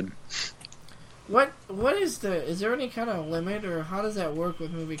 years, kid. What is there any kind of limit, or how does that work with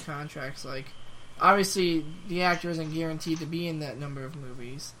movie contracts? Like, obviously the actor isn't guaranteed to be in that number of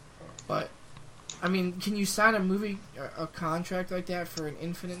movies, but I mean, can you sign a contract like that for an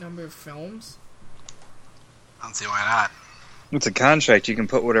infinite number of films? I don't see why not. It's a contract. You can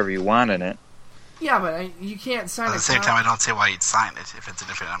put whatever you want in it. Yeah, but you can't sign At the same time, I don't see why you'd sign it if it's a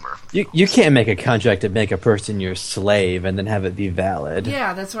different number. You can't make a contract to make a person your slave and then have it be valid.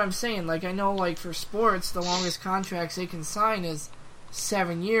 Yeah, that's what I'm saying. Like, I know, like, for sports, the longest contracts they can sign is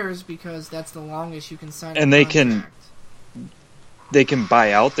 7 years because that's the longest you can sign And a they contract. They can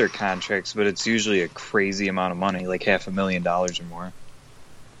buy out their contracts, but it's usually a crazy amount of money, like $500,000 or more.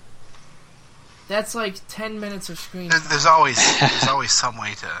 That's like 10 minutes of screen time. There's always some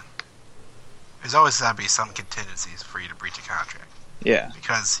way to. There's always got to be some contingencies for you to breach a contract. Yeah.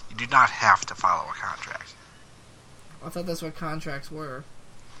 Because you do not have to follow a contract. I thought that's what contracts were.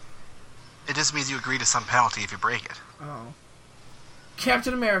 It just means you agree to some penalty if you break it. Oh.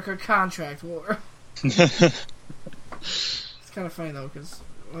 Captain America contract war. It's kind of funny though, because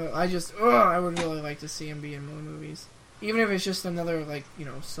I would really like to see him be in more movies. Even if it's just another, like,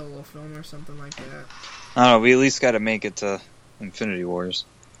 solo film or something like that. I don't know, we at least got to make it to Infinity Wars.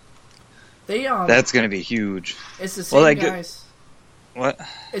 That's going to be huge. It's the same guys. What?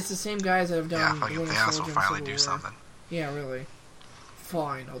 It's the same guys that have done the Winter Soldier will and finally Civil do War. something. Yeah, really.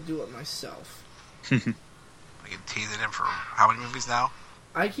 Fine, I'll do it myself. We can tease it in for how many movies now?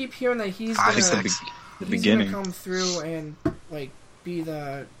 I keep hearing that he's 5, gonna 6. gonna come through and like be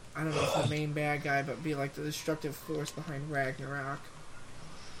the, I don't know if the main bad guy, but be like the destructive force behind Ragnarok.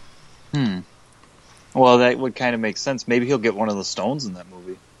 Well, that would kind of make sense. Maybe he'll get one of the stones in that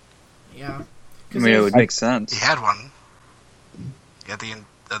movie. Yeah. I mean, it would make sense. He had one. He had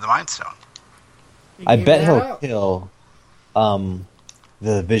the Mind Stone. I bet he'll kill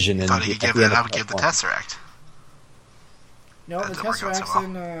the Vision. He thought he could give that up and give the Tesseract. No, the Tesseract's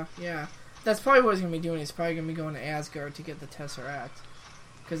in, yeah. That's probably what he's going to be doing. He's probably going to be going to Asgard to get the Tesseract.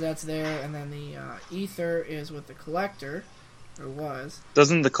 Because that's there, and then the Ether is with the Collector. Or was.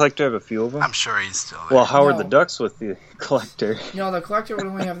 Doesn't the Collector have a few of them? I'm sure he's still there. Well, how are the Ducks with the Collector? No, the Collector would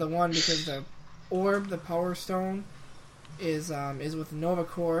only have the one because the Orb, the Power Stone, is with Nova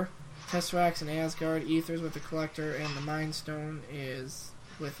Corps. Tesseract's in Asgard, Ether's with the Collector, and the Mind Stone is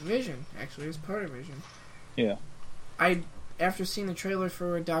with Vision. Actually, it's part of Vision. Yeah. After seeing the trailer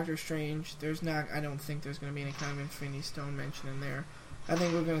for Doctor Strange, I don't think there's going to be any kind of Infinity Stone mentioned in there. I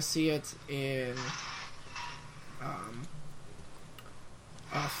think we're going to see it in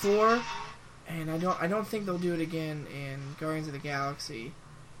Thor, and I don't think they'll do it again in Guardians of the Galaxy,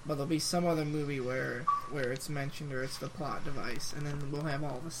 but there'll be some other movie where it's mentioned or it's the plot device, and then we'll have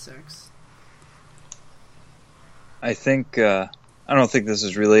all the 6. I think I don't think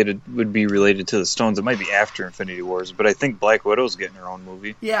this would be related to the stones. It might be after Infinity Wars, but I think Black Widow's getting her own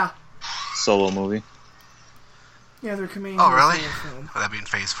movie. Yeah. Solo movie. Yeah, they're committing. Oh, really? Film. Would that be in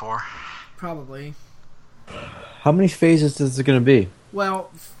Phase 4? Probably. How many phases is it going to be?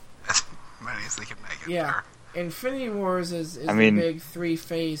 Well, as many as they can make it. Yeah, Sure. Infinity Wars is the big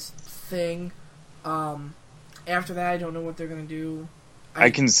 3-phase thing. After that, I don't know what they're gonna do.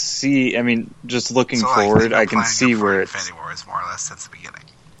 I can see. I mean, just looking So, forward, I can see where it's. Infinity Wars more or less since the beginning.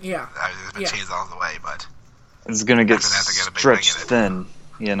 Yeah, It's been changed all the way, but it's going to get after that, stretched thin.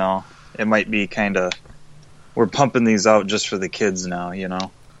 You know, it might be kind of. We're pumping these out just for the kids now. You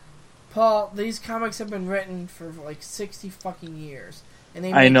know. Paul, these comics have been written for like 60 fucking years, and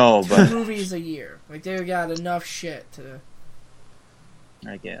they make but 2 movies a year. Like they got enough shit to.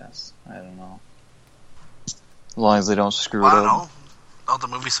 I guess I don't know. As long as they don't screw I it don't up. know. A lot of the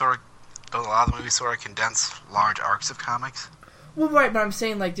movies sort of condense large arcs of comics. Well, right, but I'm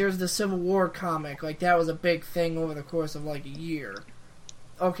saying like there's the Civil War comic, like that was a big thing over the course of like a year.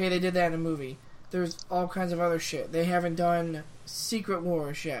 Okay, they did that in a movie. There's all kinds of other shit. They haven't done Secret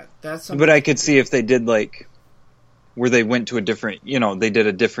Wars yet. That's something. But I could see if they did like where they went to a different, they did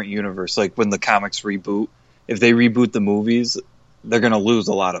a different universe. Like when the comics reboot, if they reboot the movies, they're going to lose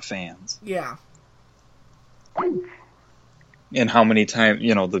a lot of fans. Yeah. And how many times,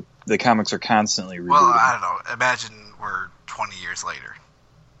 the comics are constantly rebooted. Well, I don't know. Imagine we're 20 years later.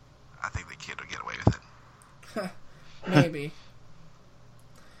 I think the kid would get away with it. Maybe.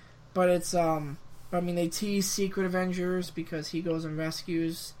 But it's, they tease Secret Avengers because he goes and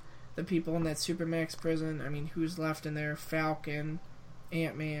rescues the people in that Supermax prison. I mean, who's left in there? Falcon,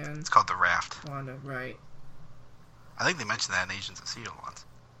 Ant-Man. It's called The Raft. Wanda, right. I think they mentioned that in Agents of S.H.I.E.L.D. once.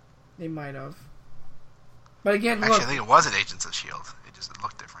 They might have. But again, Actually, I think it was in Agents of S.H.I.E.L.D. It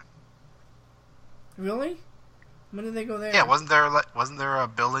looked different. Really? When did they go there? Yeah, wasn't there a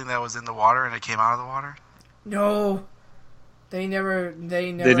building that was in the water and it came out of the water? No. They never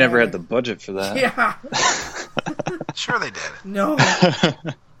had the budget for that. Yeah. Sure they did. No.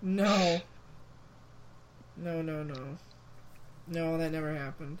 No. No, that never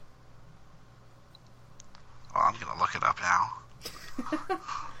happened. Well, I'm going to look it up now.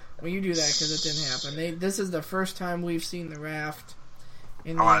 Well, you do that because it didn't happen. This is the first time we've seen the Raft.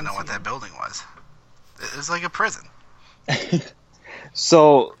 I want to know what that building was. It was like a prison.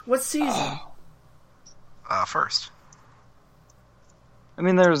 So... What season? First. I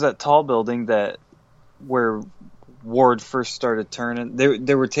mean, there was that tall building where Ward first started turning.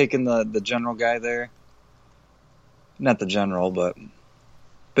 They were taking the general guy there. Not the general, but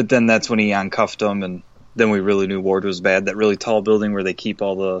then that's when he uncuffed him, and then we really knew Ward was bad. That really tall building where they keep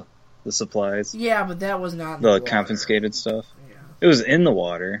all the supplies. Yeah, but that was not in the water. confiscated stuff. Yeah. It was in the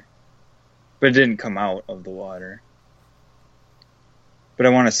water, but it didn't come out of the water. But I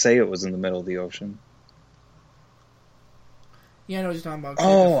want to say it was in the middle of the ocean. Yeah, I know what you're talking about.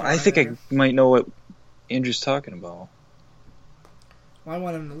 Oh, I think I might know what Andrew's talking about. Well, I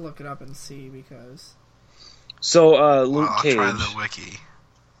want him to look it up and see because... So, Luke Cage. I'll try the wiki.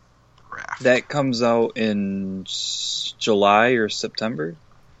 Raft. That comes out in July or September,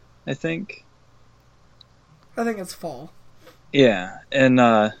 I think. I think it's fall. Yeah, and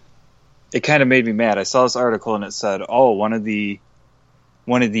it kind of made me mad. I saw this article and it said, "Oh, one of the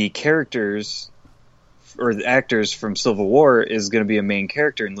characters or the actors from Civil War is going to be a main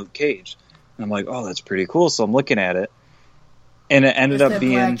character in Luke Cage." And I'm like, "Oh, that's pretty cool." So I'm looking at it, and it ended up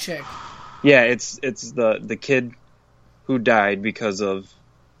being black chick. Yeah, it's the kid who died because of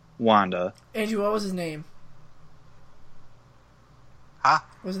Wanda. Andrew, what was his name? Huh?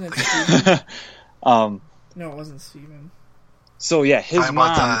 Wasn't it Steven? No, it wasn't Steven. So yeah, his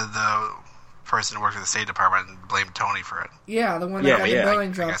mom. About the person who worked for the State Department and blamed Tony for it. Yeah, the one that got the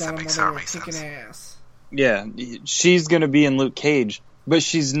building dropped that on him makes while they were sense. kicking ass. Yeah, she's going to be in Luke Cage, but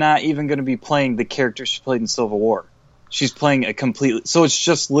she's not even going to be playing the character she played in Civil War. She's playing a completely... So it's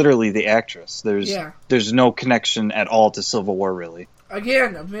just literally the actress. There's no connection at all to Civil War, really.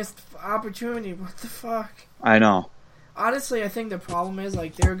 Again, a missed opportunity. What the fuck? I know. Honestly, I think the problem is,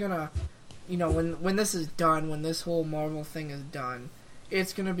 like, they're gonna... when this is done, when this whole Marvel thing is done,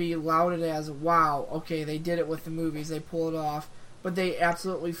 it's gonna be lauded as, wow, okay, they did it with the movies, they pulled it off, but they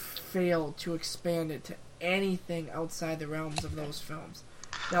absolutely failed to expand it to anything outside the realms of those films.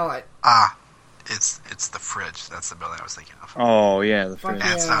 Now, It's the fridge. That's the building I was thinking of. Oh, yeah, the Fuck fridge.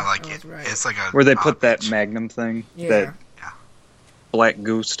 And it's not like it. Right. It's like a... Where they put that Magnum thing. Yeah. That black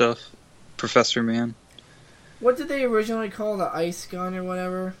goo stuff. Professor Man. What did they originally call the ice gun or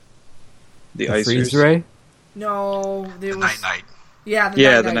whatever? The freeze icers. ray? No, The Night-Night.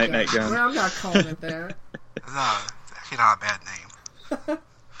 Yeah, the Night Night gun. Well, I'm not calling it that. No, it's actually not a bad name.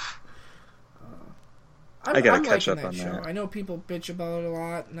 I gotta I'm catch liking up on show. that. I know people bitch about it a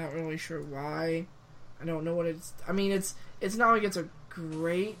lot. Not really sure why. I don't know what it's. I mean, it's not like it's a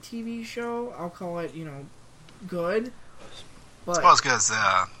great TV show. I'll call it, good. But it's about as good as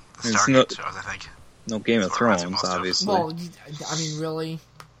the Stargate shows, I think. No Game of Thrones, obviously. Well, I mean, really,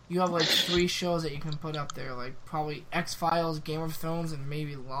 you have like 3 shows that you can put up there, like probably X-Files, Game of Thrones, and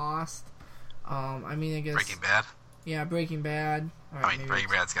maybe Lost. I mean, I guess Breaking Bad. Yeah, Breaking Bad. I mean, Breaking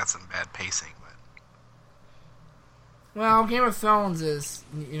Bad's got some bad pacing, but well, Game of Thrones is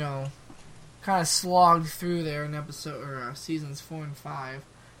kind of slogged through there in seasons 4 and 5,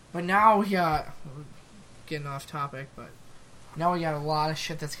 but now we got getting off topic, but now we got a lot of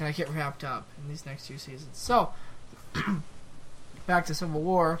shit that's gonna get wrapped up in these next 2 seasons. So back to Civil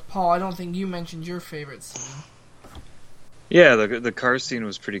War, Paul. I don't think you mentioned your favorite scene. Yeah, the car scene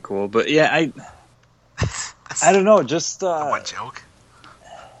was pretty cool, but yeah, I don't know, just one joke.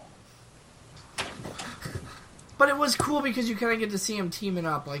 But it was cool because you kind of get to see him teaming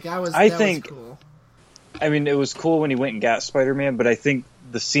up. Like was cool. I mean, it was cool when he went and got Spider-Man, but I think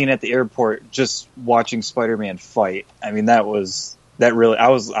the scene at the airport, just watching Spider-Man fight, I mean, I was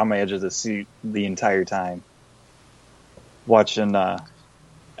on my edge of the seat the entire time, watching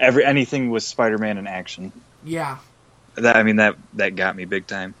anything with Spider-Man in action. Yeah. That got me big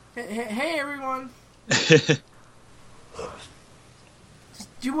time. Hey everyone. Just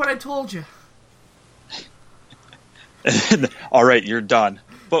do what I told you. All right, you're done.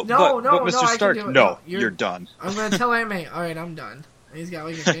 But Mr. I Stark, no, you're done. I'm gonna tell Aunt May. All right, I'm done. He's got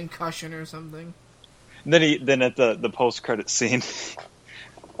like a concussion or something. And then at the post-credit scene, it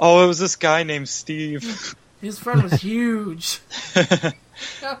was this guy named Steve. His friend was huge. You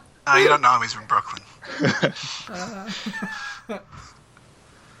don't know him. He's from Brooklyn.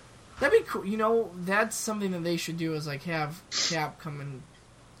 That'd be cool. That's something that they should do is like have Cap come and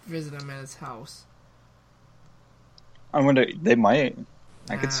visit him at his house. They might.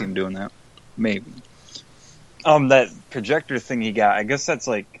 I could see him doing that. Maybe. That projector thing he got, I guess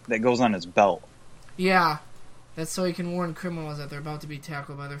that goes on his belt. Yeah. That's so he can warn criminals that they're about to be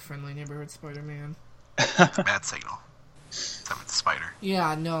tackled by their friendly neighborhood Spider-Man. It's a bad signal. Except with the spider.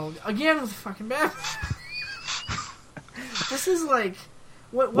 Yeah, no. Again with the fucking Batman. This is like...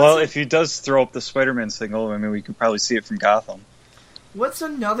 if he does throw up the Spider-Man signal, I mean, we can probably see it from Gotham. What's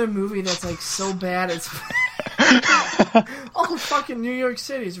another movie that's like so bad it's... fucking New York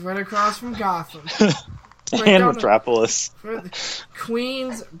City's right across from Gotham. And Metropolis.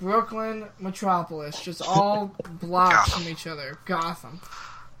 Queens, Brooklyn, Metropolis. Just all blocks from each other. Gotham.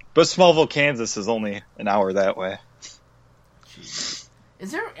 But Smallville, Kansas is only an hour that way. Jeez.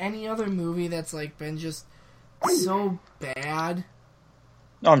 Is there any other movie that's like been just so bad?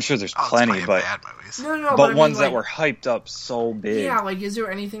 No, I'm sure there's plenty, but bad movies. No, but ones that were hyped up so big. Yeah, like is there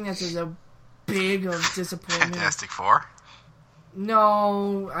anything that's a big of disappointment? Fantastic Four?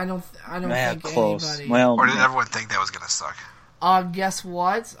 No, I don't think close. Anybody. Well, or did everyone think that was gonna suck? Guess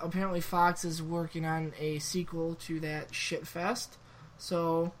what? Apparently Fox is working on a sequel to that shitfest.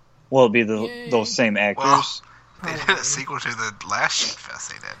 So will it be those same actors? Well, they did a sequel to the last shitfest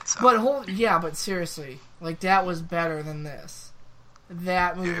they did. So. But seriously, like that was better than this.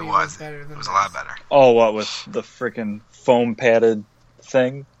 That movie was better than this. It was a lot better. Oh, what with the freaking foam padded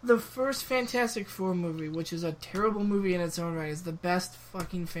thing? The first Fantastic Four movie, which is a terrible movie in its own right, is the best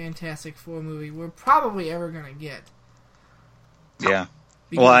fucking Fantastic Four movie we're probably ever gonna get. Yeah.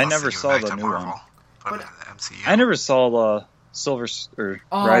 Well, I never saw the new one. But MCU. I never saw the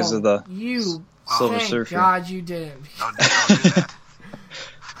Rise of the Silver Surfer. Thank God you didn't. Don't do that.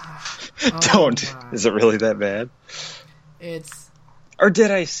 Don't. Is it really that bad? Or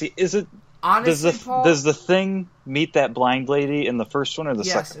did I see? Is it? Honestly, Paul, does the Thing meet that blind lady in the first one or the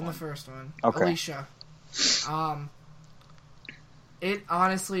second one? Yes, in the first one. Okay. Alicia. It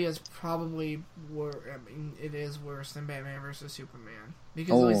honestly is probably it is worse than Batman vs Superman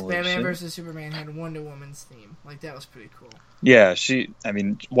because at least Batman vs Superman had Wonder Woman's theme. Like that was pretty cool. Yeah,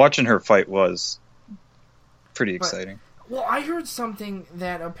 watching her fight was pretty exciting. Well, I heard something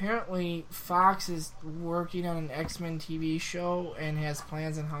that apparently Fox is working on an X-Men TV show and has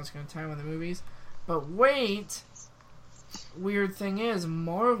plans on how it's going to tie in with the movies. But wait, weird thing is,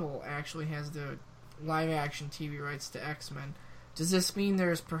 Marvel actually has the live-action TV rights to X-Men. Does this mean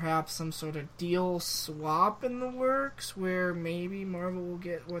there's perhaps some sort of deal swap in the works where maybe Marvel will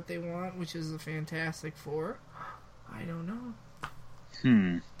get what they want, which is the Fantastic Four? I don't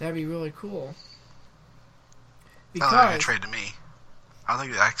know. That'd be really cool. Sounds like a trade to me. I don't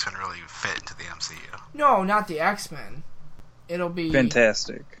think the X-Men really fit into the MCU. No, not the X-Men. It'll be...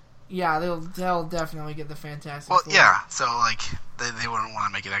 Fantastic. Yeah, they'll definitely get the Fantastic Four. Four. Yeah, so, they wouldn't want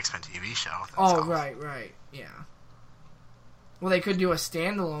to make an X-Men TV show. Oh, right, yeah. Well, they could do a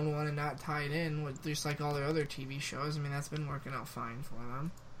standalone one and not tie it in with just like all their other TV shows. I mean, that's been working out fine for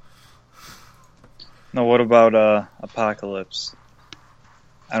them. No, what about Apocalypse?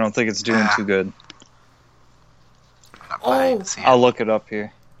 I don't think it's doing too good. I'll look it up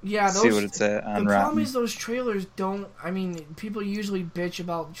here. Yeah, see what it's at on the Rotten. problem is those trailers don't. I mean, people usually bitch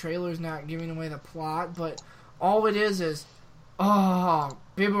about trailers not giving away the plot, but all it is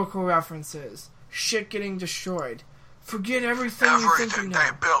biblical references, shit getting destroyed. Forget everything you think you know.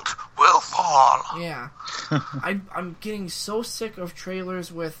 Everything they built will fall. Yeah. I'm getting so sick of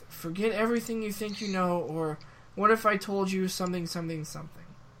trailers with forget everything you think you know, or what if I told you something, something, something.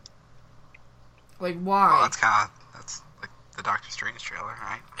 Like, why? Well, that's like the Doctor Strange trailer,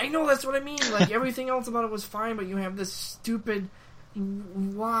 right? I know, that's what I mean. Like, everything else about it was fine, but you have this stupid...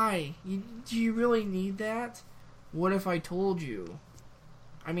 Why? Do you really need that? What if I told you?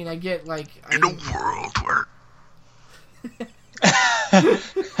 I mean, I get, like... In a world where... I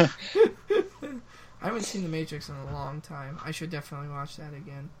haven't seen The Matrix in a long time. I should definitely watch that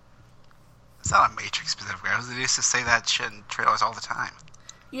again. It's not a Matrix specific. They used to say that shit in trailers all the time.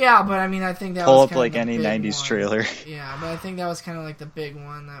 Yeah, but I mean, I think that Pull was up kind like of the any big 90s one. trailer. Yeah, but I think that was kind of like the big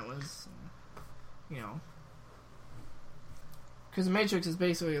one that was, because The Matrix is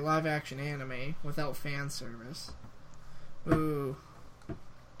basically a live-action anime without fan service. Ooh.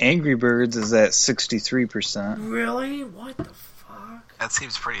 Angry Birds is at 63%. Really? What the fuck? That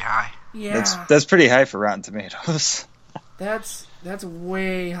seems pretty high. Yeah. That's pretty high for Rotten Tomatoes. That's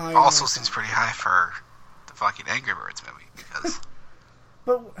way higher. Also seems pretty high for the fucking Angry Birds movie because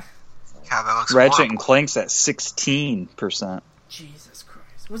but God, that looks Ratchet horrible. and Clank's at 16%. Jesus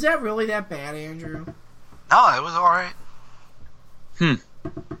Christ. Was that really that bad, Andrew? No, it was alright.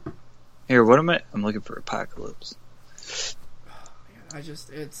 Here, what am I? I'm looking for Apocalypse. I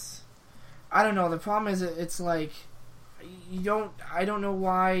don't know. The problem is it's like I don't know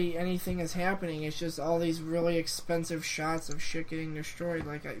why anything is happening. It's just all these really expensive shots of shit getting destroyed.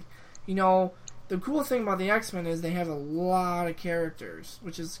 Like the cool thing about the X-Men is they have a lot of characters,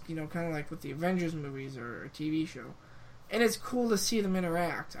 which is, kind of like with the Avengers movies or a TV show. And it's cool to see them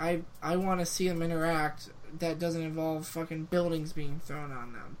interact. I want to see them interact that doesn't involve fucking buildings being thrown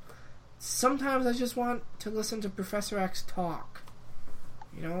on them. Sometimes I just want to listen to Professor X talk.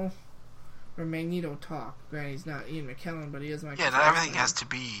 Or Magneto talk. Granted, he's not Ian McKellen, but he is my... Yeah, not everything has to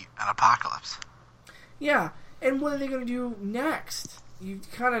be an apocalypse. Yeah, and what are they going to do next? You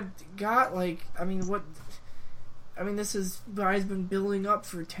kind of got, this is... Guy's been building up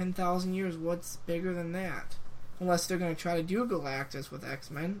for 10,000 years. What's bigger than that? Unless they're going to try to do Galactus with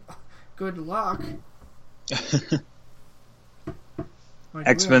X-Men. Good luck.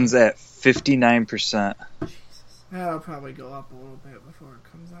 X-Men's at 59%. Jesus. That'll probably go up a little bit before it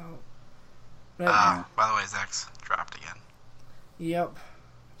comes out. But, by the way, X dropped again. Yep.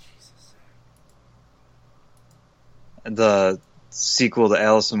 Jesus. The sequel to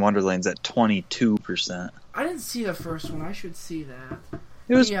Alice in Wonderland's at 22%. I didn't see the first one. I should see that.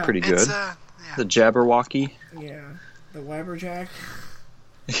 It was pretty good. The Jabberwocky. Yeah. The Wabberjack.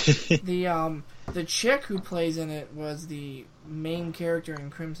 The chick who plays in it was the main character in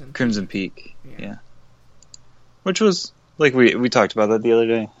Crimson Peak. Yeah. Which was, like, we talked about that the other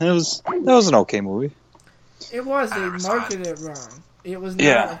day. That was an okay movie. It was. They marketed it wrong. It was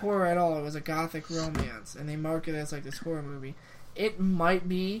not a horror at all. It was a gothic romance, and they marketed it as like this horror movie. It might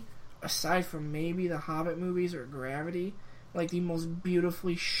be, aside from maybe the Hobbit movies or Gravity, like the most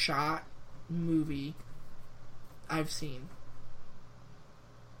beautifully shot movie I've seen.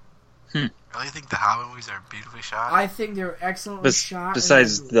 Really think the Hobbit movies are beautifully shot? I think they're excellently shot.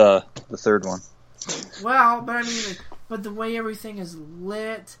 Besides the third one. Well, but I mean, but the way everything is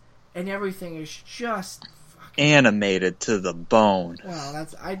lit and everything is just fucking animated to the bone. Well,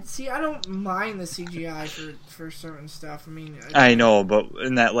 I don't mind the CGI for certain stuff. I mean, I know, but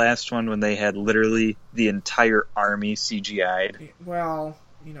in that last one, when they had literally the entire army CGI'd, well,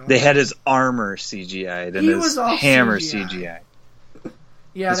 they had his armor CGI'd and his hammer CGI'd.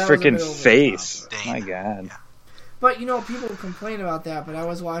 Yeah, his freaking face. Top, my God. Yeah. But people complain about that. But I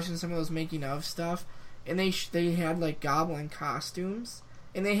was watching some of those making of stuff, and they had like goblin costumes,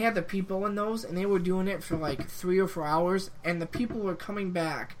 and they had the people in those, and they were doing it for like 3 or 4 hours, and the people were coming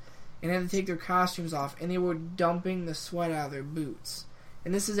back and had to take their costumes off, and they were dumping the sweat out of their boots.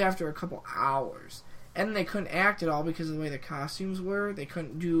 And this is after a couple hours, and they couldn't act at all because of the way the costumes were. They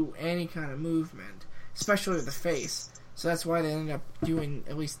couldn't do any kind of movement, especially with the face. So that's why they ended up doing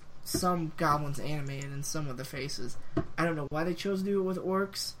at least some goblins animated in some of the faces. I don't know why they chose to do it with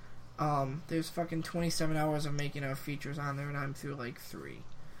orcs. There's fucking 27 hours of making of features on there, and I'm through like 3.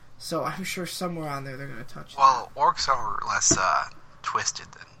 So I'm sure somewhere on there they're going to touch Well, orcs are less twisted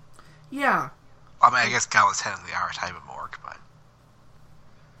than... Yeah. I mean, I guess countless technically are a type of orc, but...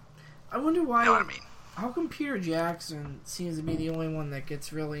 I wonder why... You know what I mean? How come Peter Jackson seems to be the only one that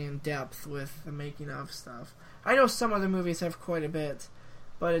gets really in depth with the making of stuff? I know some other movies have quite a bit,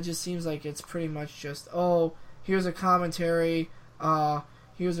 but it just seems like it's pretty much just, oh, here's a commentary,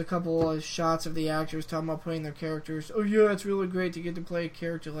 here's a couple of shots of the actors talking about playing their characters. Oh yeah, it's really great to get to play a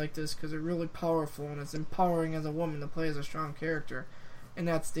character like this because they're really powerful and it's empowering as a woman to play as a strong character. And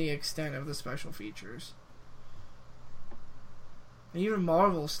that's the extent of the special features. And even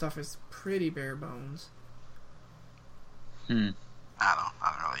Marvel stuff is pretty bare bones. I don't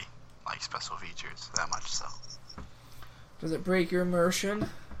really like special features that much, so. Does it break your immersion?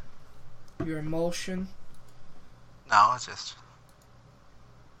 Your emulsion? No, it's just...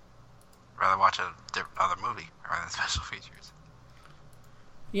 rather watch another movie rather than special features.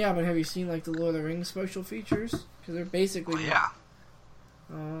 Yeah, but have you seen like the Lord of the Rings special features? Because they're basically... Well, yeah.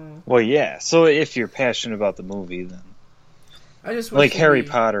 Oh. Well, yeah. So if you're passionate about the movie, then... I just like Harry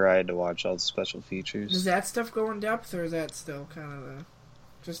Potter, I had to watch all the special features. Does that stuff go in depth, or is that still kind of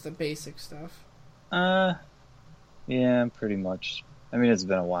just the basic stuff? Yeah, pretty much. I mean, it's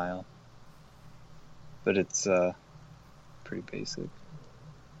been a while. But it's, pretty basic.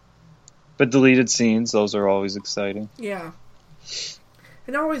 But deleted scenes, those are always exciting. Yeah.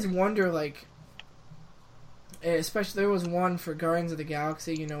 And I always wonder, like, especially there was one for Guardians of the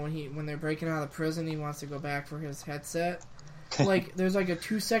Galaxy, you know, when they're breaking out of the prison, he wants to go back for his headset. Like, there's like a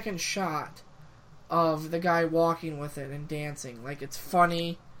 2-second shot of the guy walking with it and dancing. Like, it's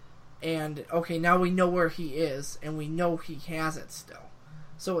funny, and, okay, now we know where he is, and we know he has it still.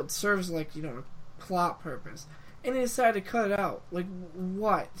 So it serves, like, you know, a plot purpose. And they decided to cut it out. Like,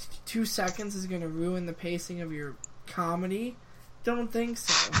 what? 2 seconds is going to ruin the pacing of your comedy? Don't think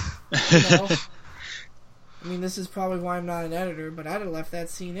so. You know? I mean, this is probably why I'm not an editor, but I'd have left that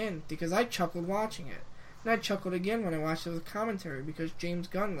scene in, because I chuckled watching it. And I chuckled again when I watched it with commentary, because James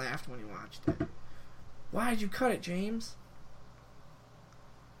Gunn laughed when he watched it. Why did you cut it, James?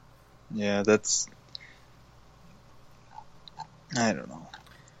 Yeah, that's... I don't know.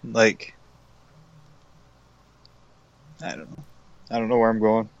 Like... I don't know. I don't know where I'm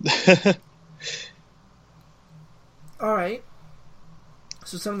going. Alright.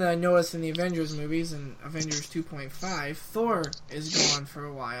 So something I noticed in the Avengers movies, and Avengers 2.5, Thor is gone for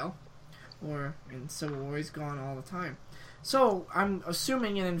a while. Or in Civil War, he's gone all the time. So, I'm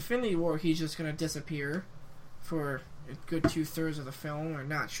assuming in Infinity War he's just going to disappear for a good 2/3 of the film, or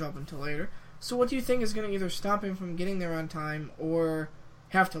not show up until later. So what do you think is going to either stop him from getting there on time, or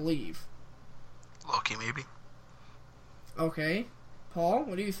have to leave? Loki, maybe? Okay. Paul,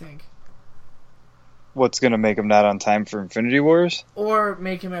 what do you think? What's going to make him not on time for Infinity Wars? Or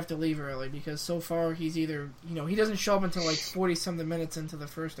make him have to leave early, because so far he's either, you know, he doesn't show up until like 40-something minutes into the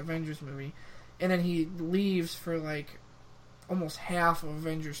first Avengers movie, and then he leaves for like almost half of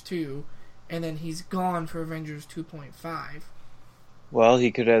Avengers 2, and then he's gone for Avengers 2.5. Well,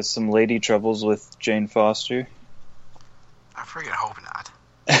 he could have some lady troubles with Jane Foster. I freaking hope not.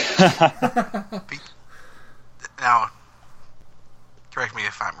 Now, correct me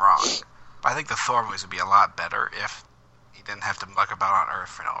if I'm wrong, but I think the Thor movies would be a lot better if he didn't have to muck about on Earth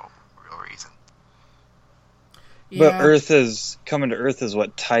for no real reason. Yeah. But coming to Earth is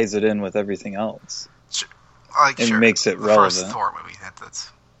what ties it in with everything else. Sure. Like, and sure, makes it the relevant. First Thor movie,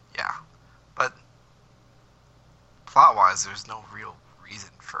 that's yeah. But plot-wise, there's no real reason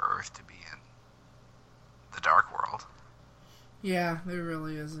for Earth to be in the Dark World. Yeah, there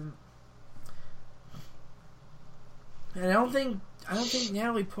really isn't. And I don't think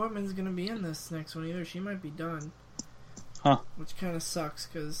Natalie Portman's gonna be in this next one either. She might be done. Huh. Which kind of sucks,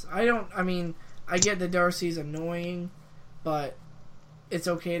 because I get that Darcy's annoying, but it's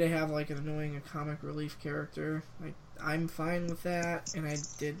okay to have, like, an annoying comic relief character. Like, I'm fine with that, and I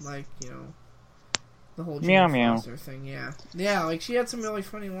did, like, you know, the whole Jane Foster thing, yeah. Yeah, like, she had some really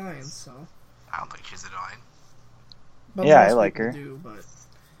funny lines, so. I don't think she's annoying. But yeah, I like her. Do, but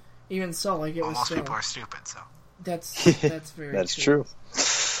even so, like, it was most still... people are stupid, so. That's very That's true. true.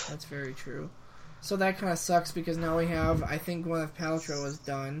 That's very true. So that kind of sucks, because now we have, I think Gwyneth Paltrow is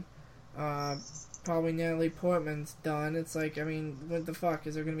done. Probably Natalie Portman's done. It's like, I mean, what the fuck?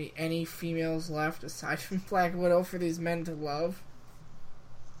 Is there going to be any females left aside from Black Widow for these men to love?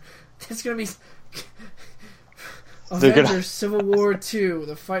 It's going to be Avengers Civil War 2,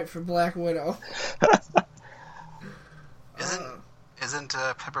 the fight for Black Widow. Isn't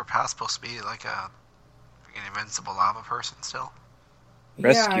Pepper Potts supposed to be like an invincible lava person still?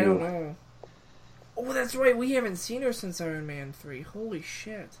 Rescue. Yeah, I don't know. Oh, that's right. We haven't seen her since Iron Man 3. Holy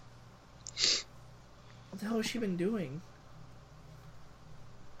shit. What the hell has she been doing?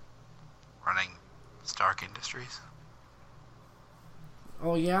 Running Stark Industries.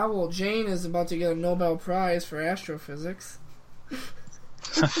 Oh yeah, well Jane is about to get a Nobel Prize for astrophysics.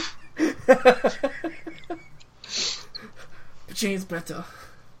 But Jane's better.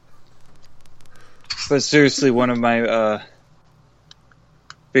 But seriously, one of my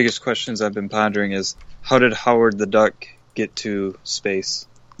biggest questions I've been pondering is, how did Howard the Duck get to space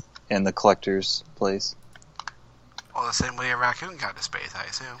and the collector's place? Well, the same way a raccoon got to space, I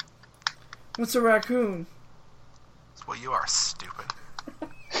assume. What's a raccoon? That's what you are, stupid.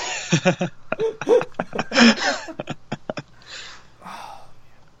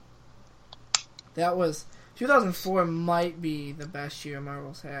 That was 2004 might be the best year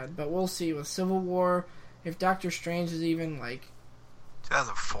Marvel's had, but we'll see with Civil War if Doctor Strange is even like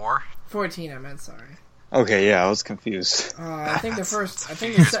 2004. 14. I meant sorry. Okay, yeah, I was confused. I think the first. I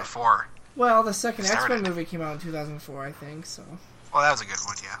think years before. Well, the second Started. X-Men movie came out in 2004, I think. So. Well, that was a good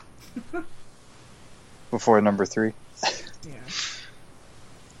one, yeah. Before number 3. Yeah.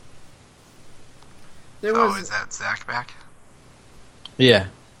 There was. Is that Zach back? Yeah.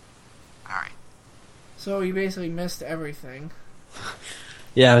 Alright. So you basically missed everything.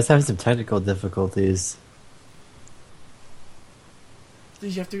 Yeah, I was having some technical difficulties.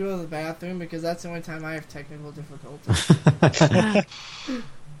 Did you have to go to the bathroom? Because that's the only time I have technical difficulties.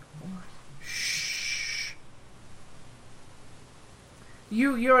 Shh.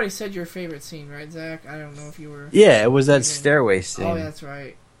 You already said your favorite scene, right, Zach? I don't know if you were... Yeah, it was that stairway scene. Oh, that's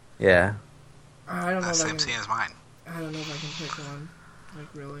right. Yeah. I don't know if I Same can... scene as mine. I don't know if I can pick one. Like,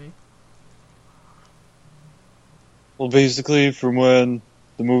 really. Well, basically, from when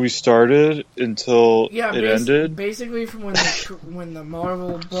the movie started until it ended. Basically, from when the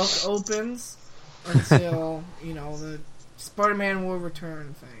Marvel book opens until the Spider-Man will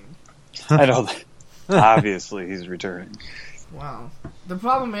return thing. I know. Obviously, he's returning. Wow. The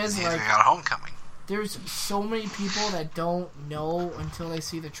problem is We got Homecoming. there's so many people that don't know until they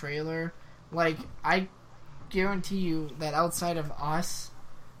see the trailer. Like, I guarantee you that outside of us,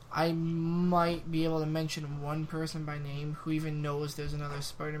 I might be able to mention one person by name who even knows there's another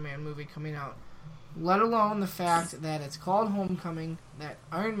Spider-Man movie coming out. Let alone the fact that it's called Homecoming, that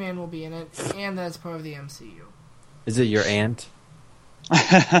Iron Man will be in it, and that it's part of the MCU. Is it your aunt?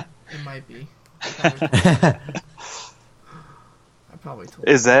 It might be. I probably told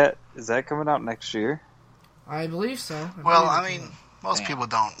Is that coming out next year? I believe so. Well, I mean, most people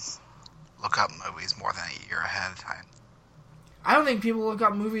don't look up movies more than a year ahead of time. I don't think people look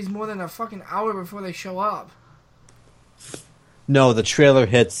up movies more than a fucking hour before they show up. No, the trailer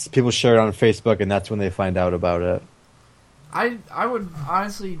hits, people share it on Facebook, and that's when they find out about it. I would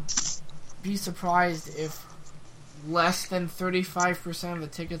honestly be surprised if less than 35% of the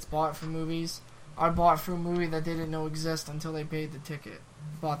tickets bought for movies are bought for a movie that they didn't know exist until they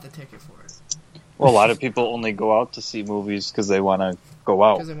bought the ticket for it. Well, a lot of people only go out to see movies because they want to go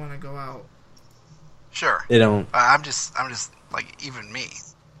out. Because they want to go out. Sure. They don't. I'm just like, even me.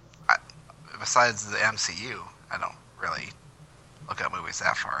 Besides the MCU, I don't really look at movies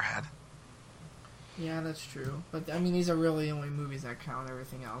that far ahead. Yeah, that's true. But, I mean, these are really the only movies that count.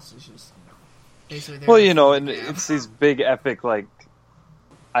 Everything else is just, basically... Well, and it's these big, epic, like,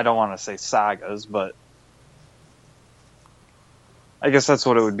 I don't want to say sagas, but I guess that's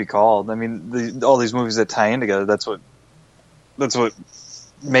what it would be called. I mean, all these movies that tie in together, that's what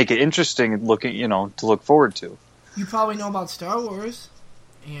make it interesting and to look forward to. You probably know about Star Wars,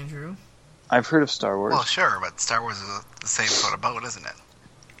 Andrew. I've heard of Star Wars. Well, sure, but Star Wars is the same sort of boat, isn't it?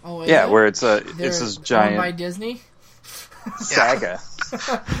 Oh, yeah, where it's They're this giant owned by Disney? saga.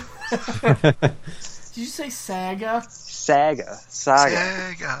 Did you say Saga? Saga.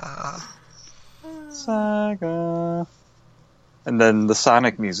 And then the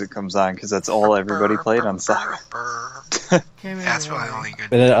Sonic music comes on because that's all everybody played on Saga. That's really only good.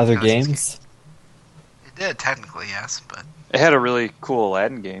 But then other games? It did, technically, yes, but... It had a really cool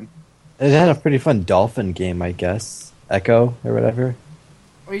Aladdin game. It had a pretty fun dolphin game, I guess. Echo, or whatever.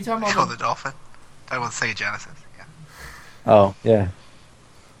 What are you talking about? Echo the Dolphin? That was Sega Genesis, yeah. Oh, yeah.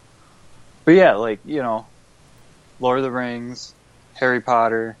 But yeah, like, Lord of the Rings, Harry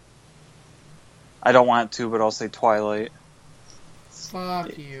Potter. I don't want to, but I'll say Twilight.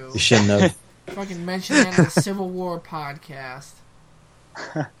 Fuck you. You shouldn't have. Fucking mention that in the Civil War podcast.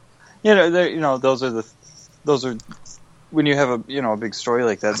 Those are when you have a big story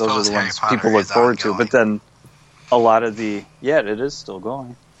like that. Those are the Harry ones Potter people look is forward to. ongoing. But then a lot of it is still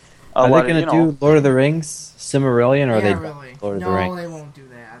going. Are they going to do Lord of the Rings, Silmarillion, or are they really. Lord of the Rings? No, they won't do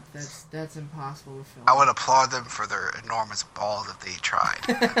that. That's impossible to film. I would applaud them for their enormous balls if they tried.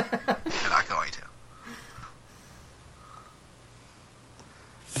 They're not going to.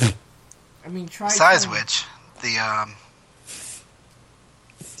 I mean, try. Besides which, the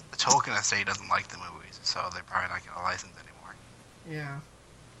Tolkien estate doesn't like the movies, so they're probably not going to license anymore. Yeah.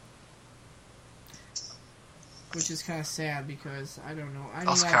 Which is kind of sad because I don't know. It's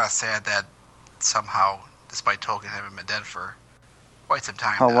also kind of sad that somehow, despite Tolkien having been dead for quite some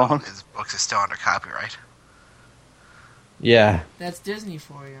time now, his books are still under copyright. Yeah. That's Disney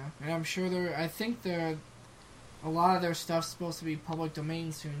for you, and I'm sure I think a lot of their stuff's supposed to be public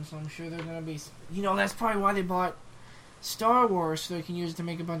domain soon, so I'm sure they're going to be. That's probably why they bought Star Wars, so they can use it to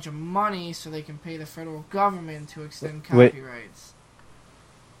make a bunch of money, so they can pay the federal government to extend copyrights.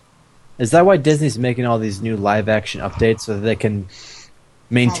 Is that why Disney's making all these new live-action updates so that they can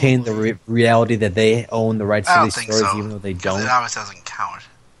maintain the reality that they own the rights to these stories, even though they don't? It always doesn't count.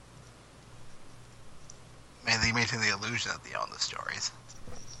 I mean, they maintain the illusion that they own the stories,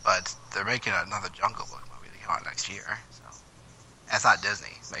 but they're making another Jungle Book movie to come out next year. So that's not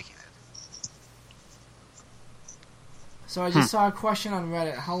Disney making it. So I just saw a question on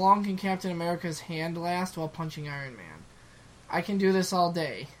Reddit: how long can Captain America's hand last while punching Iron Man? I can do this all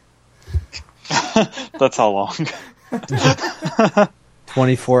day. That's how long.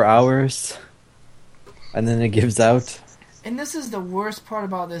 24 hours, and then it gives out. And this is the worst part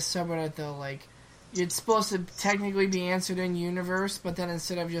about this subreddit, though. Like, it's supposed to technically be answered in universe, but then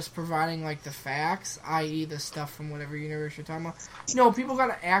instead of just providing like the facts, i.e. the stuff from whatever universe you're talking about, no, people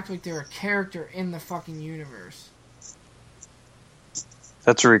gotta act like they're a character in the fucking universe.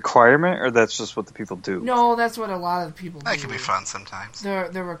 That's a requirement, or that's just what the people do? No, that's what a lot of the people do. That can be fun sometimes.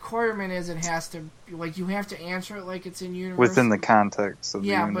 The requirement is it has to, like, you have to answer it like it's in universe. Within the context of the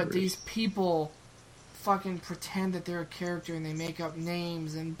universe. Yeah, but these people fucking pretend that they're a character and they make up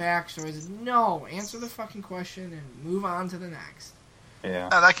names and backstories. No, answer the fucking question and move on to the next. Yeah.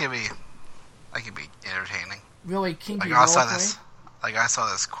 No, that can be entertaining. Really kinky I saw this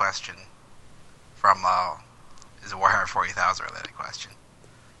question from is a Warhammer 40,000 related question.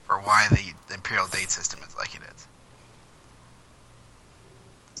 For why the Imperial date system is like it is.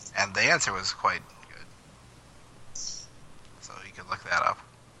 And the answer was quite good. So you could look that up.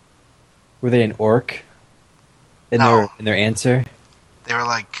 Were they an orc in their answer? They were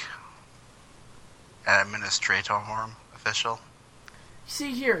like an administrator official.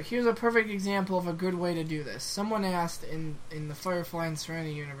 See here's a perfect example of a good way to do this. Someone asked in the Firefly and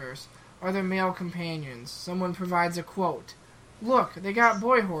Serenity universe, are there male companions? Someone provides a quote. Look, they got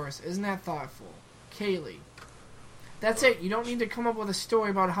boy horse. Isn't that thoughtful? Kaylee. That's it. You don't need to come up with a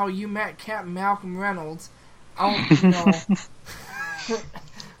story about how you met Captain Malcolm Reynolds. It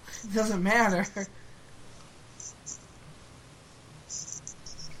doesn't matter.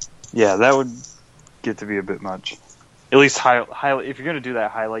 Yeah, that would get to be a bit much. At least highlight. If you're going to do that,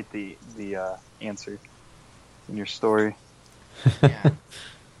 highlight the answer in your story. Yeah.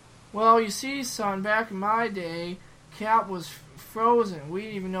 Well, you see, son, back in my day, Cap was frozen. We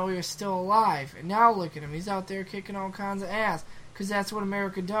didn't even know he was still alive. And now look at him. He's out there kicking all kinds of ass. Because that's what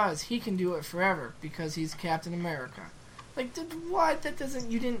America does. He can do it forever. Because he's Captain America. Like, what? That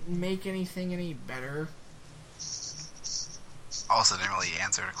doesn't... You didn't make anything any better. Also didn't really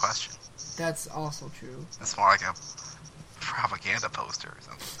answer the question. That's also true. It's more like a propaganda poster or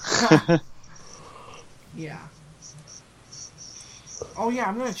something. Yeah. Oh, yeah,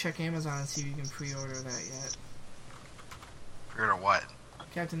 I'm going to check Amazon and see if you can pre-order that yet. Pre-order what?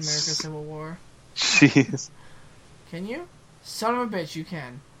 Captain America Civil War. Jeez. Can you? Son of a bitch, you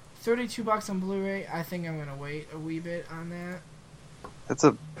can. $32 on Blu-ray. I think I'm going to wait a wee bit on that. That's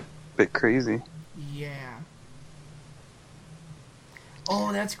a bit crazy. Yeah.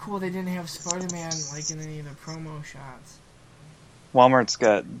 Oh, that's cool. They didn't have Spider-Man like in any of the promo shots. Walmart's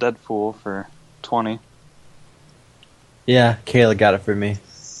got Deadpool for $20. Yeah, Kayla got it for me.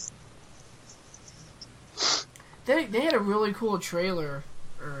 They had a really cool trailer,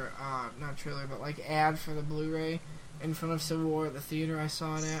 or not trailer, but like ad for the Blu-ray in front of Civil War at the theater I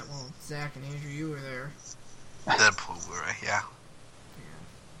saw it at. Well, Zach and Andrew, you were there. Deadpool Blu-ray, yeah.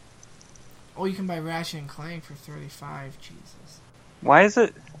 Oh, you can buy Ratchet and Clank for $35. Jesus. Why is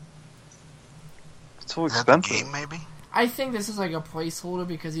it so expensive? Is that the game, maybe? I think this is like a placeholder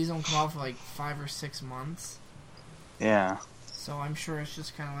because these don't come out for like 5 or 6 months. Yeah. So I'm sure it's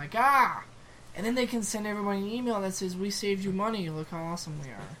just kind of like, and then they can send everybody an email that says, we saved you money, look how awesome we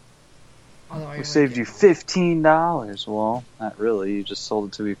are. Although We saved you $15. Well, not really. You just sold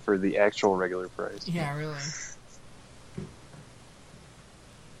it to me for the actual regular price. Yeah, really.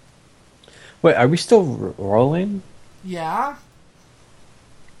 Wait, are we still rolling? Yeah?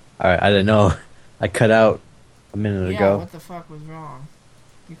 Alright, I didn't know. I cut out a minute Yeah, ago. what the fuck was wrong?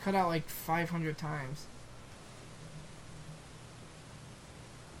 You cut out like 500 times.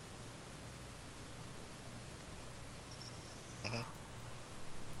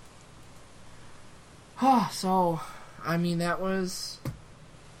 So, I mean, that was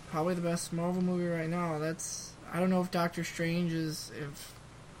probably the best Marvel movie right now. I don't know if Doctor Strange is,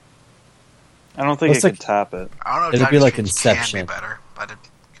 I don't think it could top it. I don't know if It'd Doctor be like Strange Inception. can be better, but it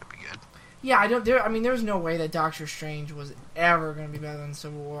could be good. yeah, there's no way that Doctor Strange was ever going to be better than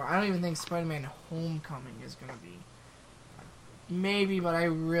Civil War. I don't even think Spider-Man Homecoming is going to be. Maybe, but I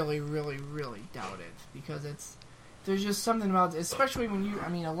really, really, really doubt it. Because there's just something about, especially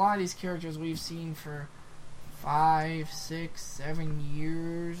when a lot of these characters we've seen for 5, 6, 7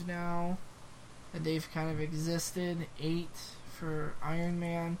 years now that they've kind of existed. 8 for Iron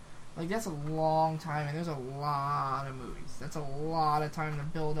Man. Like, that's a long time, and there's a lot of movies. That's a lot of time to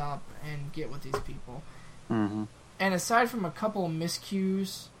build up and get with these people. Mm-hmm. And aside from a couple of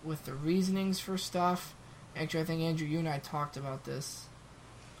miscues with the reasonings for stuff, actually, I think, Andrew, you and I talked about this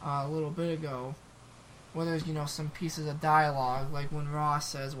a little bit ago, where there's, some pieces of dialogue, like when Ross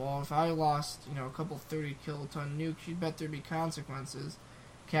says, well, if I lost, a couple 30-kiloton nukes, you'd bet there'd be consequences.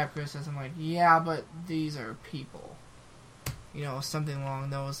 Cap says, I'm like, yeah, but these are people. Something along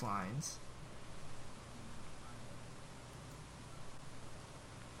those lines.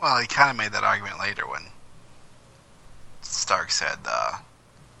 Well, he kind of made that argument later when Stark said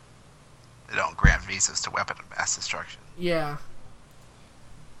they don't grant visas to weapon of mass destruction. Yeah.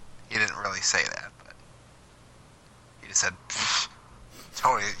 He didn't really say that, but he just said,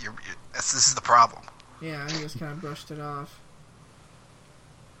 Tony, this is the problem. Yeah, he just kind of brushed it off.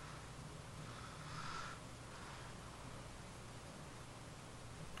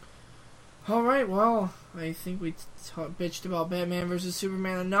 Alright, well, I think we bitched about Batman vs.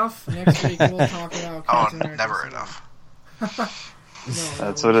 Superman enough. Next week we'll talk about Captain America. Never enough. No,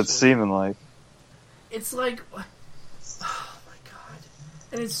 That's what it's seeming like. It's like, oh my god.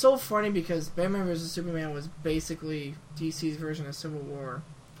 And it's so funny because Batman vs. Superman was basically DC's version of Civil War.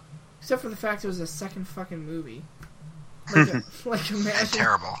 Except for the fact it was a second fucking movie. Like imagine... And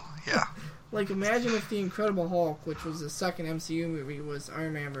terrible, yeah. Like, imagine if The Incredible Hulk, which was the second MCU movie, was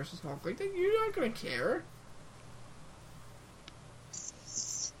Iron Man vs. Hulk. Like, you're not going to care.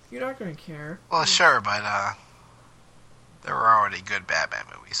 You're not going to care. Well, sure, but there were already good Batman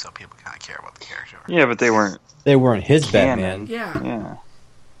movies, so people kind of care about the character. Yeah, but they weren't. They weren't his canon. Batman.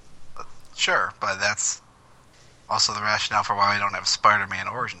 Yeah. Sure, but that's also the rationale for why we don't have Spider-Man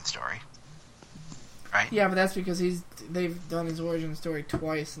origin story. Right? Yeah, but that's because they've done his origin story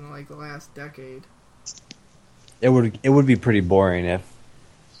twice in, like, the last decade. It would be pretty boring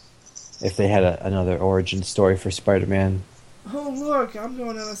if they had another origin story for Spider-Man. Oh, look, I'm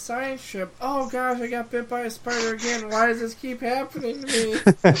going on a science trip. Oh, gosh, I got bit by a spider again. Why does this keep happening to me?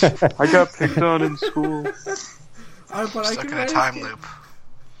 I got picked on in school. Stuck in a time loop.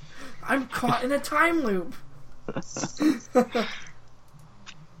 I'm caught in a time loop.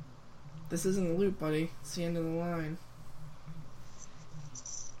 This isn't a loop, buddy. It's the end of the line.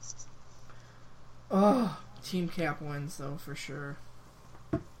 Oh, Team Cap wins, though, for sure.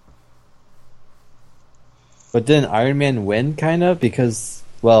 But didn't Iron Man win, kind of? Because,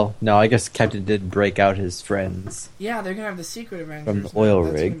 well, no, I guess Captain did break out his friends. Yeah, they're going to have the Secret Avengers. From the oil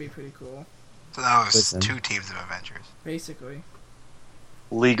rig. That's going to be pretty cool. So now there's 2 teams of Avengers. Basically.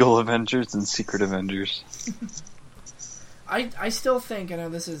 Legal Avengers and Secret Avengers. I still think, I know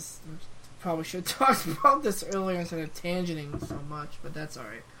this is... Probably should have talked about this earlier instead of tangenting so much, but that's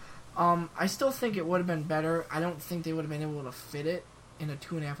alright. I still think it would have been better. I don't think they would have been able to fit it in a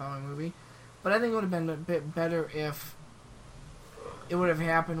 2.5-hour movie. But I think it would have been a bit better if it would have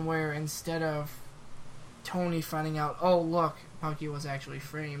happened where instead of Tony finding out, oh look, Bucky was actually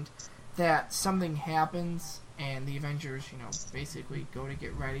framed, that something happens and the Avengers, basically go to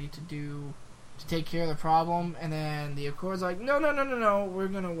get ready to take care of the problem, and then the Accord's like, no, we're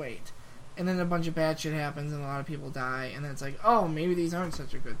gonna wait. And then a bunch of bad shit happens and a lot of people die, and then it's like, oh, maybe these aren't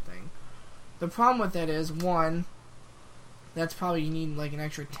such a good thing. The problem with that is, one, that's probably you need like an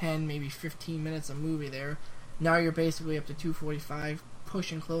extra 10, maybe 15 minutes of movie there. Now you're basically up to 2:45,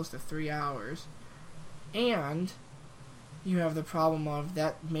 pushing close to 3 hours. And you have the problem of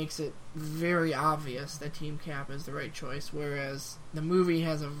that makes it very obvious that Team Cap is the right choice, whereas the movie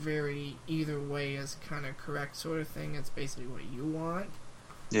has a very either way is kind of correct sort of thing. It's basically what you want.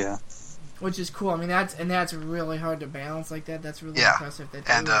 Yeah. Which is cool. I mean, that's really hard to balance like that. That's really impressive that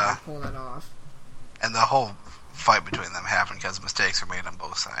they were able to pull that off. And the whole fight between them happen because mistakes are made on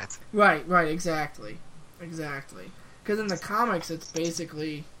both sides. Right, exactly. Because in the comics, it's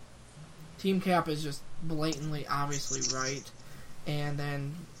basically Team Cap is just blatantly, obviously right, and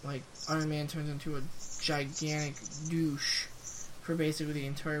then like Iron Man turns into a gigantic douche for basically the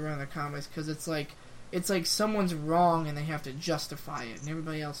entire run of the comics, because it's like someone's wrong and they have to justify it, and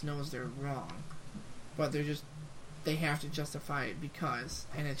everybody else knows they're wrong, but they have to justify it because,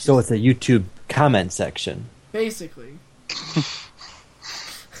 and it's so it's a YouTube comment section. Basically.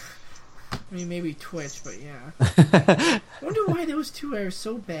 I mean, maybe Twitch, but yeah. I wonder why those two are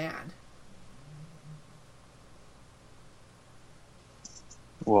so bad.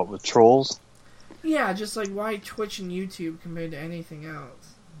 What, with trolls? Yeah, just like why Twitch and YouTube compared to anything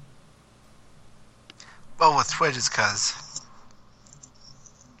else. Well, with Twitch, it's because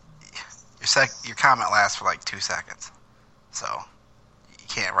your comment lasts for like 2 seconds, so you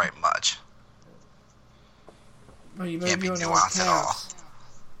can't write much. Well, you can't be doing nuanced at all.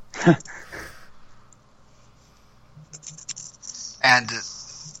 And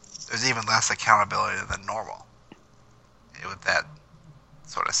there's even less accountability than normal with that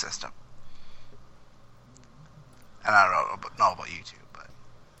sort of system. And I don't know about YouTube, but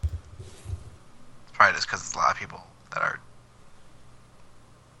it's probably just because there's a lot of people that are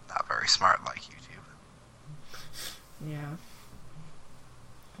not very smart like YouTube. Yeah.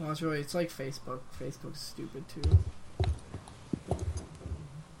 Well, it's like Facebook. Facebook's stupid too.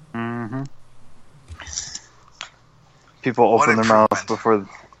 Mm-hmm. People open their mouths before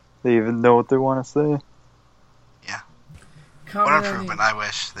they even know what they want to say. Yeah. One improvement I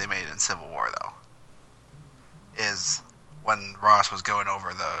wish they made in Civil War, though, is when Ross was going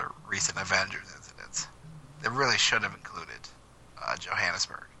over the recent Avengers incidents, they really should have included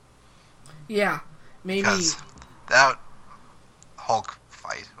Johannesburg. Yeah, maybe. Because that Hulk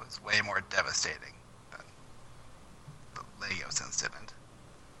fight was way more devastating than the Lagos incident.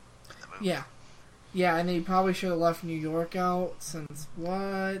 Yeah. Yeah, and they probably should have left New York out, since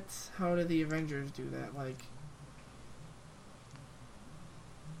what? How did the Avengers do that? Like...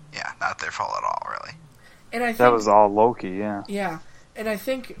 Yeah, not their fault at all, really. And I think, that was all Loki, yeah. Yeah, and I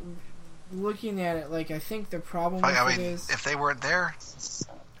think, looking at it, like, I think the problem with it is... if they weren't there...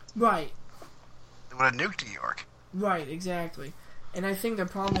 Right. They would have nuked New York. Right, exactly. And I think the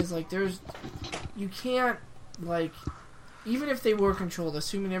problem is, like, you can't, like... Even if they were controlled,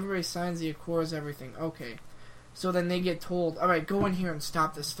 assuming everybody signs the Accords, everything, okay. So then they get told, alright, go in here and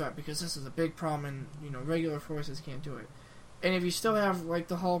stop this threat, because this is a big problem and, regular forces can't do it. And if you still have, like,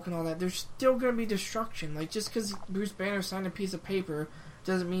 the Hulk and all that, there's still going to be destruction. Like, just because Bruce Banner signed a piece of paper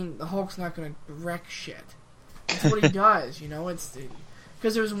doesn't mean the Hulk's not going to wreck shit. That's what he does, It's...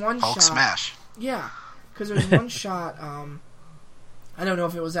 Because there's one Hulk shot... smash. Yeah. Because there's one shot, I don't know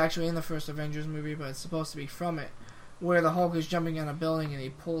if it was actually in the first Avengers movie, but it's supposed to be from it, where the Hulk is jumping on a building and he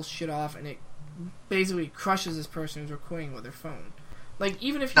pulls shit off and it basically crushes this person who's recording with their phone. Like,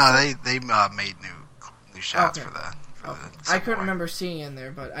 even if you... No, they made new shots for the I couldn't remember seeing it in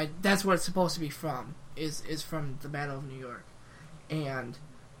there, but that's what it's supposed to be from, is from the Battle of New York. And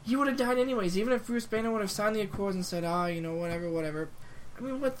he would have died anyways, even if Bruce Banner would have signed the Accords and said, whatever. I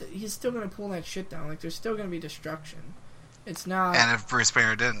mean, he's still going to pull that shit down. Like, there's still going to be destruction. It's not... And if Bruce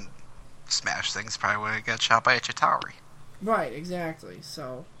Banner didn't smash things, probably would have got shot by a Chitauri. Right, exactly.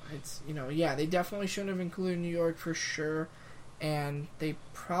 So, it's, they definitely shouldn't have included New York for sure. And they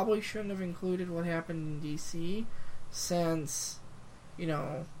probably shouldn't have included what happened in D.C., since,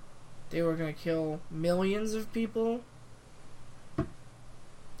 they were going to kill millions of people.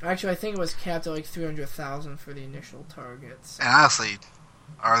 Actually, I think it was capped at like 300,000 for the initial targets. And honestly,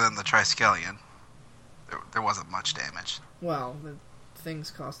 other than the Triskelion, there wasn't much damage. Well, the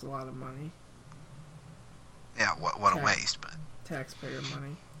things cost a lot of money. Yeah, what a waste, but... Taxpayer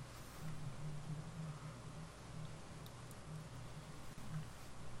money.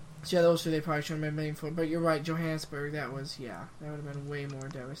 So yeah, those two they probably shouldn't have been made for. But you're right, Johannesburg, that would have been way more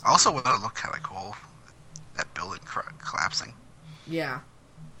devastating. Also would have looked kind of cool, that building collapsing. Yeah.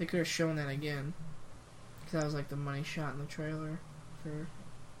 They could have shown that again. Because that was like the money shot in the trailer.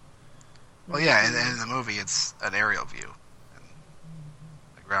 Well, yeah, in the movie it's an aerial view. And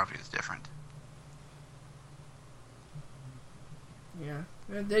the ground view is different. Yeah.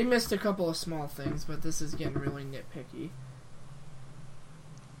 They missed a couple of small things, but this is getting really nitpicky.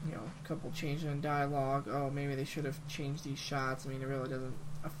 A couple changes in dialogue. Oh, maybe they should have changed these shots. I mean, it really doesn't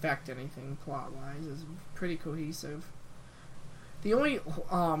affect anything plot-wise. It's pretty cohesive. The only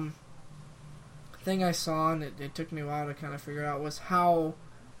thing I saw, and it took me a while to kind of figure out, was how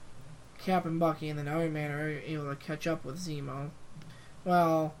Cap and Bucky and then Iron Man are able to catch up with Zemo.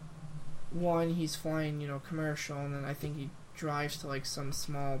 Well, one, he's flying, commercial, and then I think he drives to like some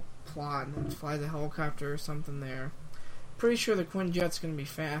small plot and then flies a helicopter or something there. Pretty sure the Quinjet's going to be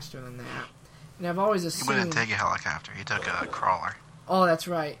faster than that. And I've always assumed... He wouldn't take a helicopter. He took a crawler. Oh, that's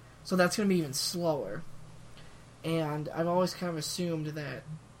right. So that's going to be even slower. And I've always kind of assumed that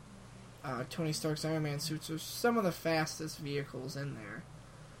Tony Stark's Iron Man suits are some of the fastest vehicles in there.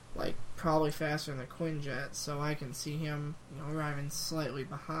 Like, probably faster than the Quinjet. So I can see him, arriving slightly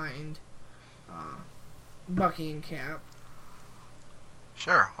behind Bucky and Cap.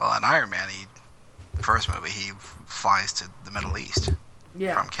 Sure. Well, in Iron Man, the first movie, he flies to the Middle East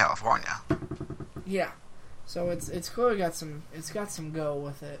from California. Yeah. So it's clearly got some go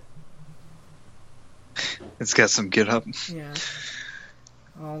with it. It's got some get up. Yeah.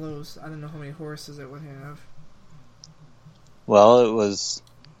 All those, I don't know how many horses it would have. Well, it was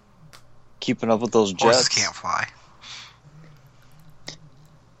keeping up with those jets. Horses can't fly.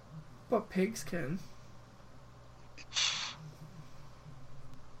 But pigs can.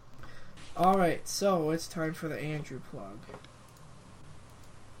 Alright, so it's time for the Andrew plug.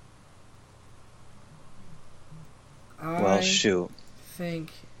 Well, shoot. I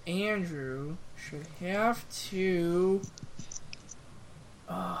think Andrew should have to...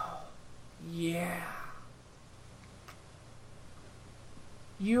 Oh, yeah.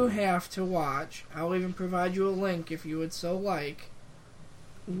 You have to watch, I'll even provide you a link if you would so like,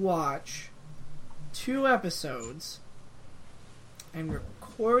 watch 2 episodes and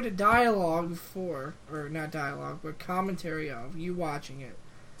record a dialogue for, or not dialogue, but commentary of you watching it.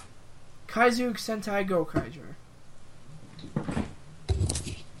 Kaizuk Sentai Go Kaiser.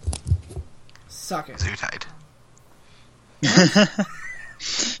 Suck it. Zootide.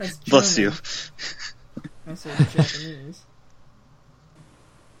 That's Bless you. I said Japanese.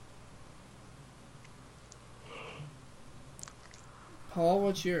 Paul,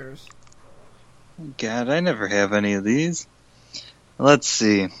 what's yours? God, I never have any of these. Let's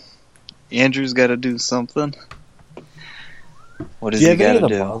see. Andrew's got to do something. What does he got to do?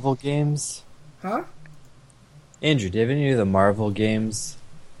 Do you have any of the Marvel games? Huh? Andrew, do you have any of the Marvel games?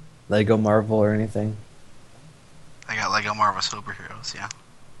 Lego Marvel or anything? I got Lego Marvel Superheroes, yeah.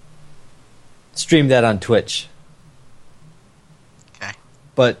 Stream that on Twitch. Okay.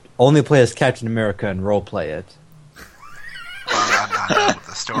 But only play as Captain America and roleplay it. Well, I'm not done with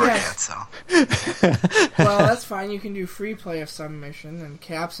the story yet, so... Well, that's fine. You can do free play of some mission, and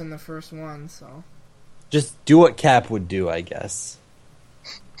Cap's in the first one, so... Just do what Cap would do, I guess.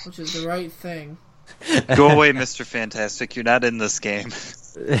 Which is the right thing. Go away, Mr. Fantastic. You're not in this game.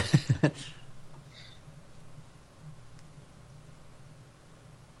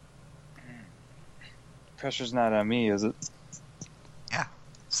 Pressure's not on me, is it? Yeah.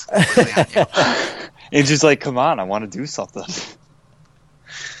 It's completely on you. It's just like, come on, I want to do something.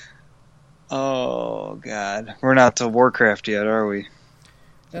 Oh, God. We're not to Warcraft yet, are we?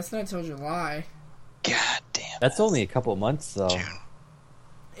 That's not till July. God damn. That's only a couple months, though. June.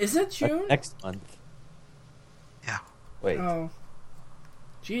 Is it June? Next month. Yeah. Wait. Oh.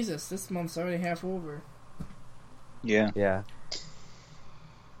 Jesus, this month's already half over. Yeah. Yeah.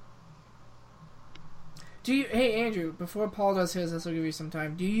 Hey Andrew, before Paul does his, this will give you some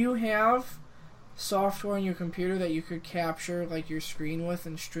time. Do you have software on your computer that you could capture like your screen with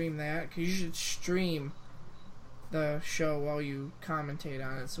and stream that? Because you should stream the show while you commentate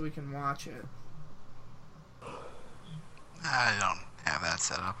on it so we can watch it. I don't have that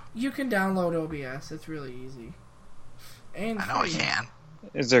set up. You can download OBS. It's really easy. And I know I free. can.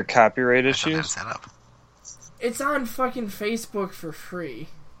 Is there copyright I don't have it issues? set up. It's on fucking Facebook for free.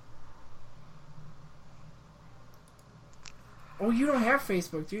 Oh, you don't have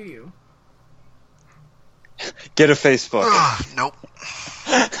Facebook, do you? Get a Facebook. Nope.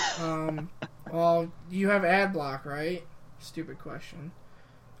 Well, you have ad block, right? Stupid question.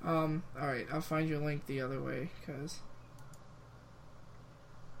 Alright, I'll find you a link the other way, because...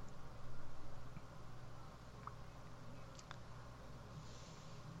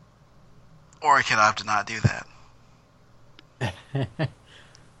 Or I could opt to not do that.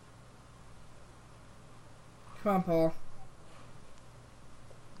 Come on, Paul.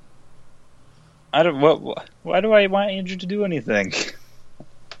 I don't. Why do I want Andrew to do anything?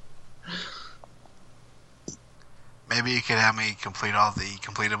 Maybe you could have me complete all the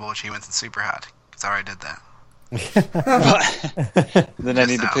completable achievements in Super Hot, because I already did that. Then I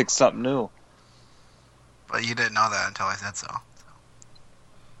need to pick something new. But you didn't know that until I said so.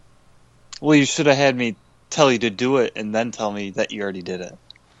 Well, you should have had me tell you to do it and then tell me that you already did it.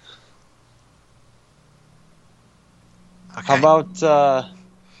 Okay. How about,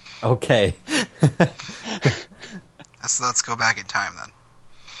 Okay. Let's go back in time then.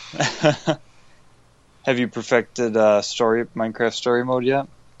 Have you perfected Minecraft story mode yet?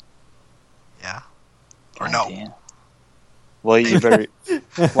 Yeah. Or God no. Damn. Well, you better.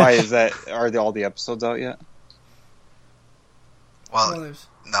 Why is that? Are all the episodes out yet? Well,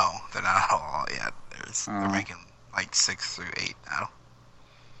 no, they're not all out yet. They're making like 6 through 8 now.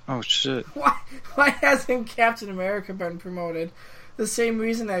 Oh shit! Why hasn't Captain America been promoted? The same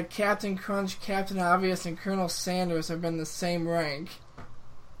reason that Captain Crunch, Captain Obvious, and Colonel Sanders have been the same rank.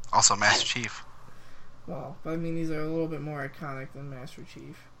 Also, Master Chief. Well, but I mean, these are a little bit more iconic than Master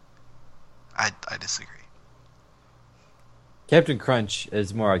Chief. I disagree. Captain Crunch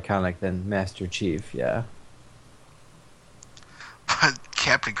is more iconic than Master Chief, yeah. But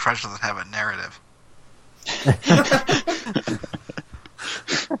Captain Crunch doesn't have a narrative.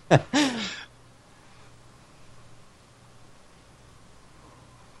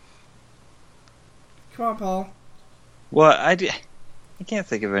 Come on, Paul. What? I can't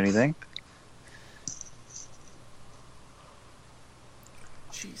think of anything.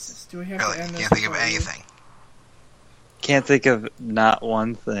 Jesus, do we have Really, to end this? can't think of anything. Can't think of not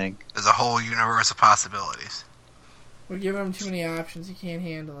one thing. There's a whole universe of possibilities. We're giving him too many options. He can't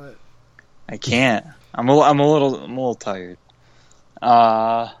handle it. I can't. I'm a little tired.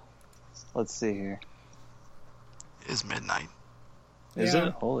 Let's see here. It is midnight. Is Yeah.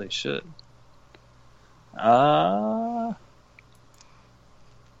 it? Holy shit.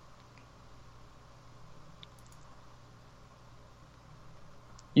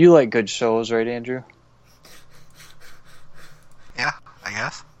 You like good shows, right, Andrew? Yeah, I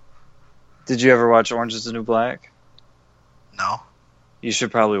guess. Did you ever watch Orange is the New Black? No. You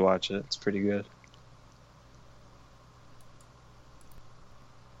should probably watch it. It's pretty good.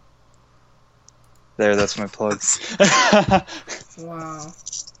 There, that's my plug. Wow.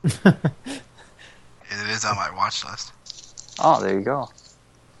 It is on my watch list. Oh, there you go.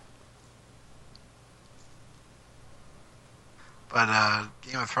 But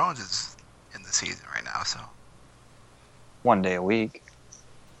Game of Thrones is in the season right now, so One day a week.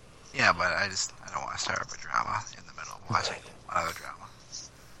 yeah. But I don't want to start up a drama in the middle of watching another drama.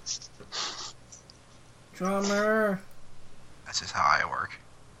 Drummer. That's just how I work.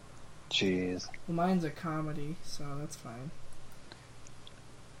 Jeez. Well, mine's a comedy, so that's fine.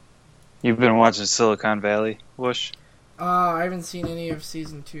 You've been watching Silicon Valley, Whoosh? I haven't seen any of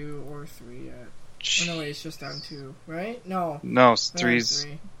season 2 or 3 yet. Oh, no, wait, it's just on 2, right? No. No, They're on 3's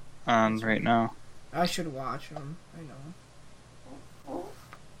 3. on right now. I should watch them. I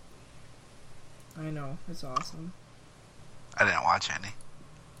know. It's awesome. I didn't watch any.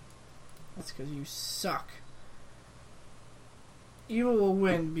 That's because you suck. Evil will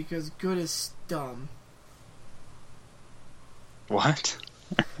win because good is dumb. What?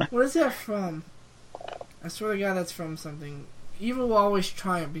 What is that from? I swear to God, that's from something. Evil will always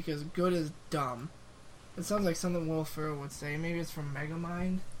triumph because good is dumb. It sounds like something Will Ferrell would say. Maybe it's from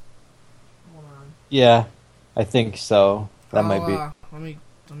Megamind. Hold on. Yeah, I think so. That might be.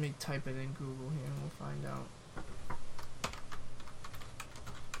 Let me type it in Google here and we'll find out.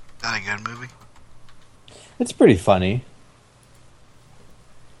 Is that a good movie? It's pretty funny.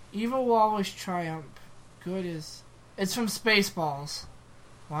 Evil will always triumph. Good is... It's from Spaceballs.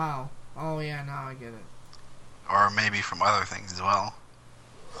 Wow. Oh yeah, now I get it. Or maybe from other things as well.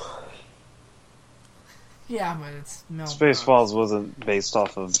 Yeah, but it's Mel Spaceballs wasn't based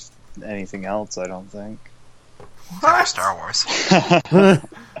off of anything else, I don't think. What? Star Wars. I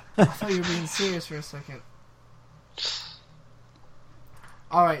thought you were being serious for a second.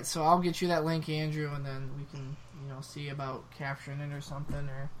 Alright, so I'll get you that link, Andrew, and then we can, see about capturing it or something,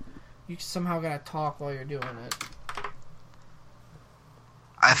 or you somehow gotta talk while you're doing it.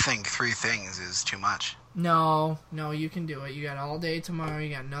 I think 3 things is too much. No, you can do it. You got all day tomorrow,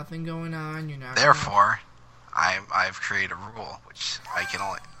 you got nothing going on, you're not... Therefore, I've created a rule, which I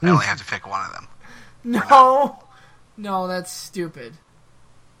only have to pick one of them. No, that's stupid.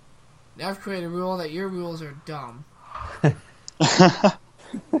 I've created a rule that your rules are dumb.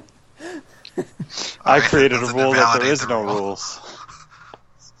 I created a rule that there is no rules.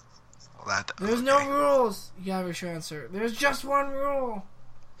 Well, There's no rules. You gotta have your short answer. There's just one rule.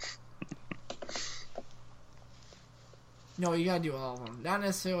 No, you gotta do all of them. Not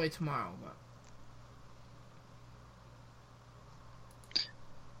necessarily tomorrow, but...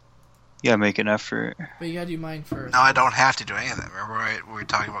 You gotta make an effort. But you gotta do mine first. No, I don't have to do any of them. Remember we were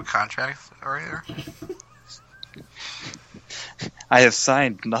talking about contracts earlier? I have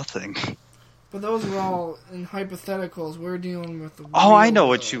signed nothing. But those are all in hypotheticals. We're dealing with the Oh, I real know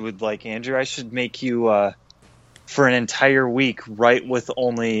world. what you would like, Andrew. I should make you, for an entire week, write with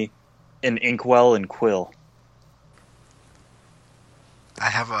only an inkwell and quill. I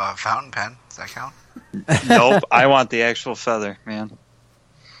have a fountain pen. Does that count? Nope. I want the actual feather, man.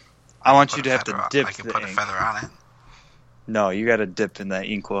 I want you to have to dip I can the put ink. a feather on it. No, you got to dip in that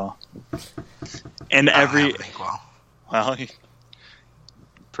inkwell. And I don't every have an inkwell. well, you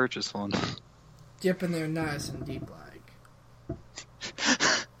purchase one. Dip in there nice and deep like.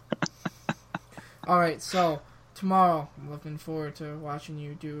 Alright, so tomorrow I'm looking forward to watching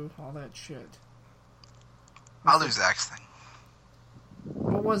you do all that shit. I'll do Zach's thing.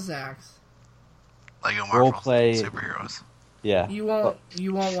 What was Zach's? Lego Marvel Roleplay. superheroes. Yeah. You won't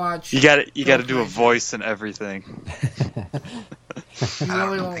watch. You got to do a Roleplay. voice and everything. You I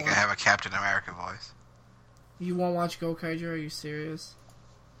really don't won't think I have a Captain America voice. You won't watch Go Kaiju? Are you serious?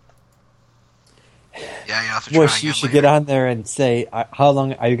 Yeah, you have to try Wish again you should later. get on there and say, how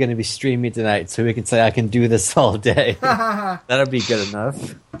long are you going to be streaming tonight? So we can say, I can do this all day. That'll be good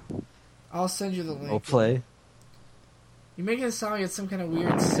enough. I'll send you the link. We'll play. You're making it sound like it's some kind of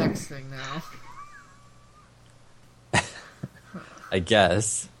weird sex thing now. I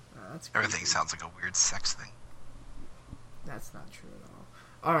guess. That's creepy. Everything sounds like a weird sex thing. That's not true at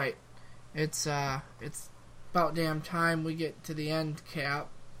all. Alright. It's about damn time we get to the end, Cap.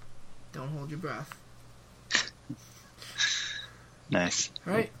 Don't hold your breath. Nice.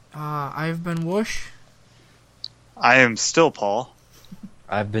 Alright. I've been Whoosh. I am still Paul.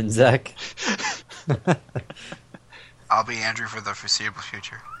 I've been Zach. I'll be Andrew for the foreseeable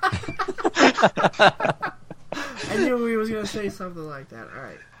future. I knew he was going to say something like that.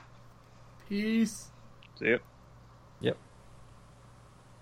 Alright. Peace. Yep. Yep.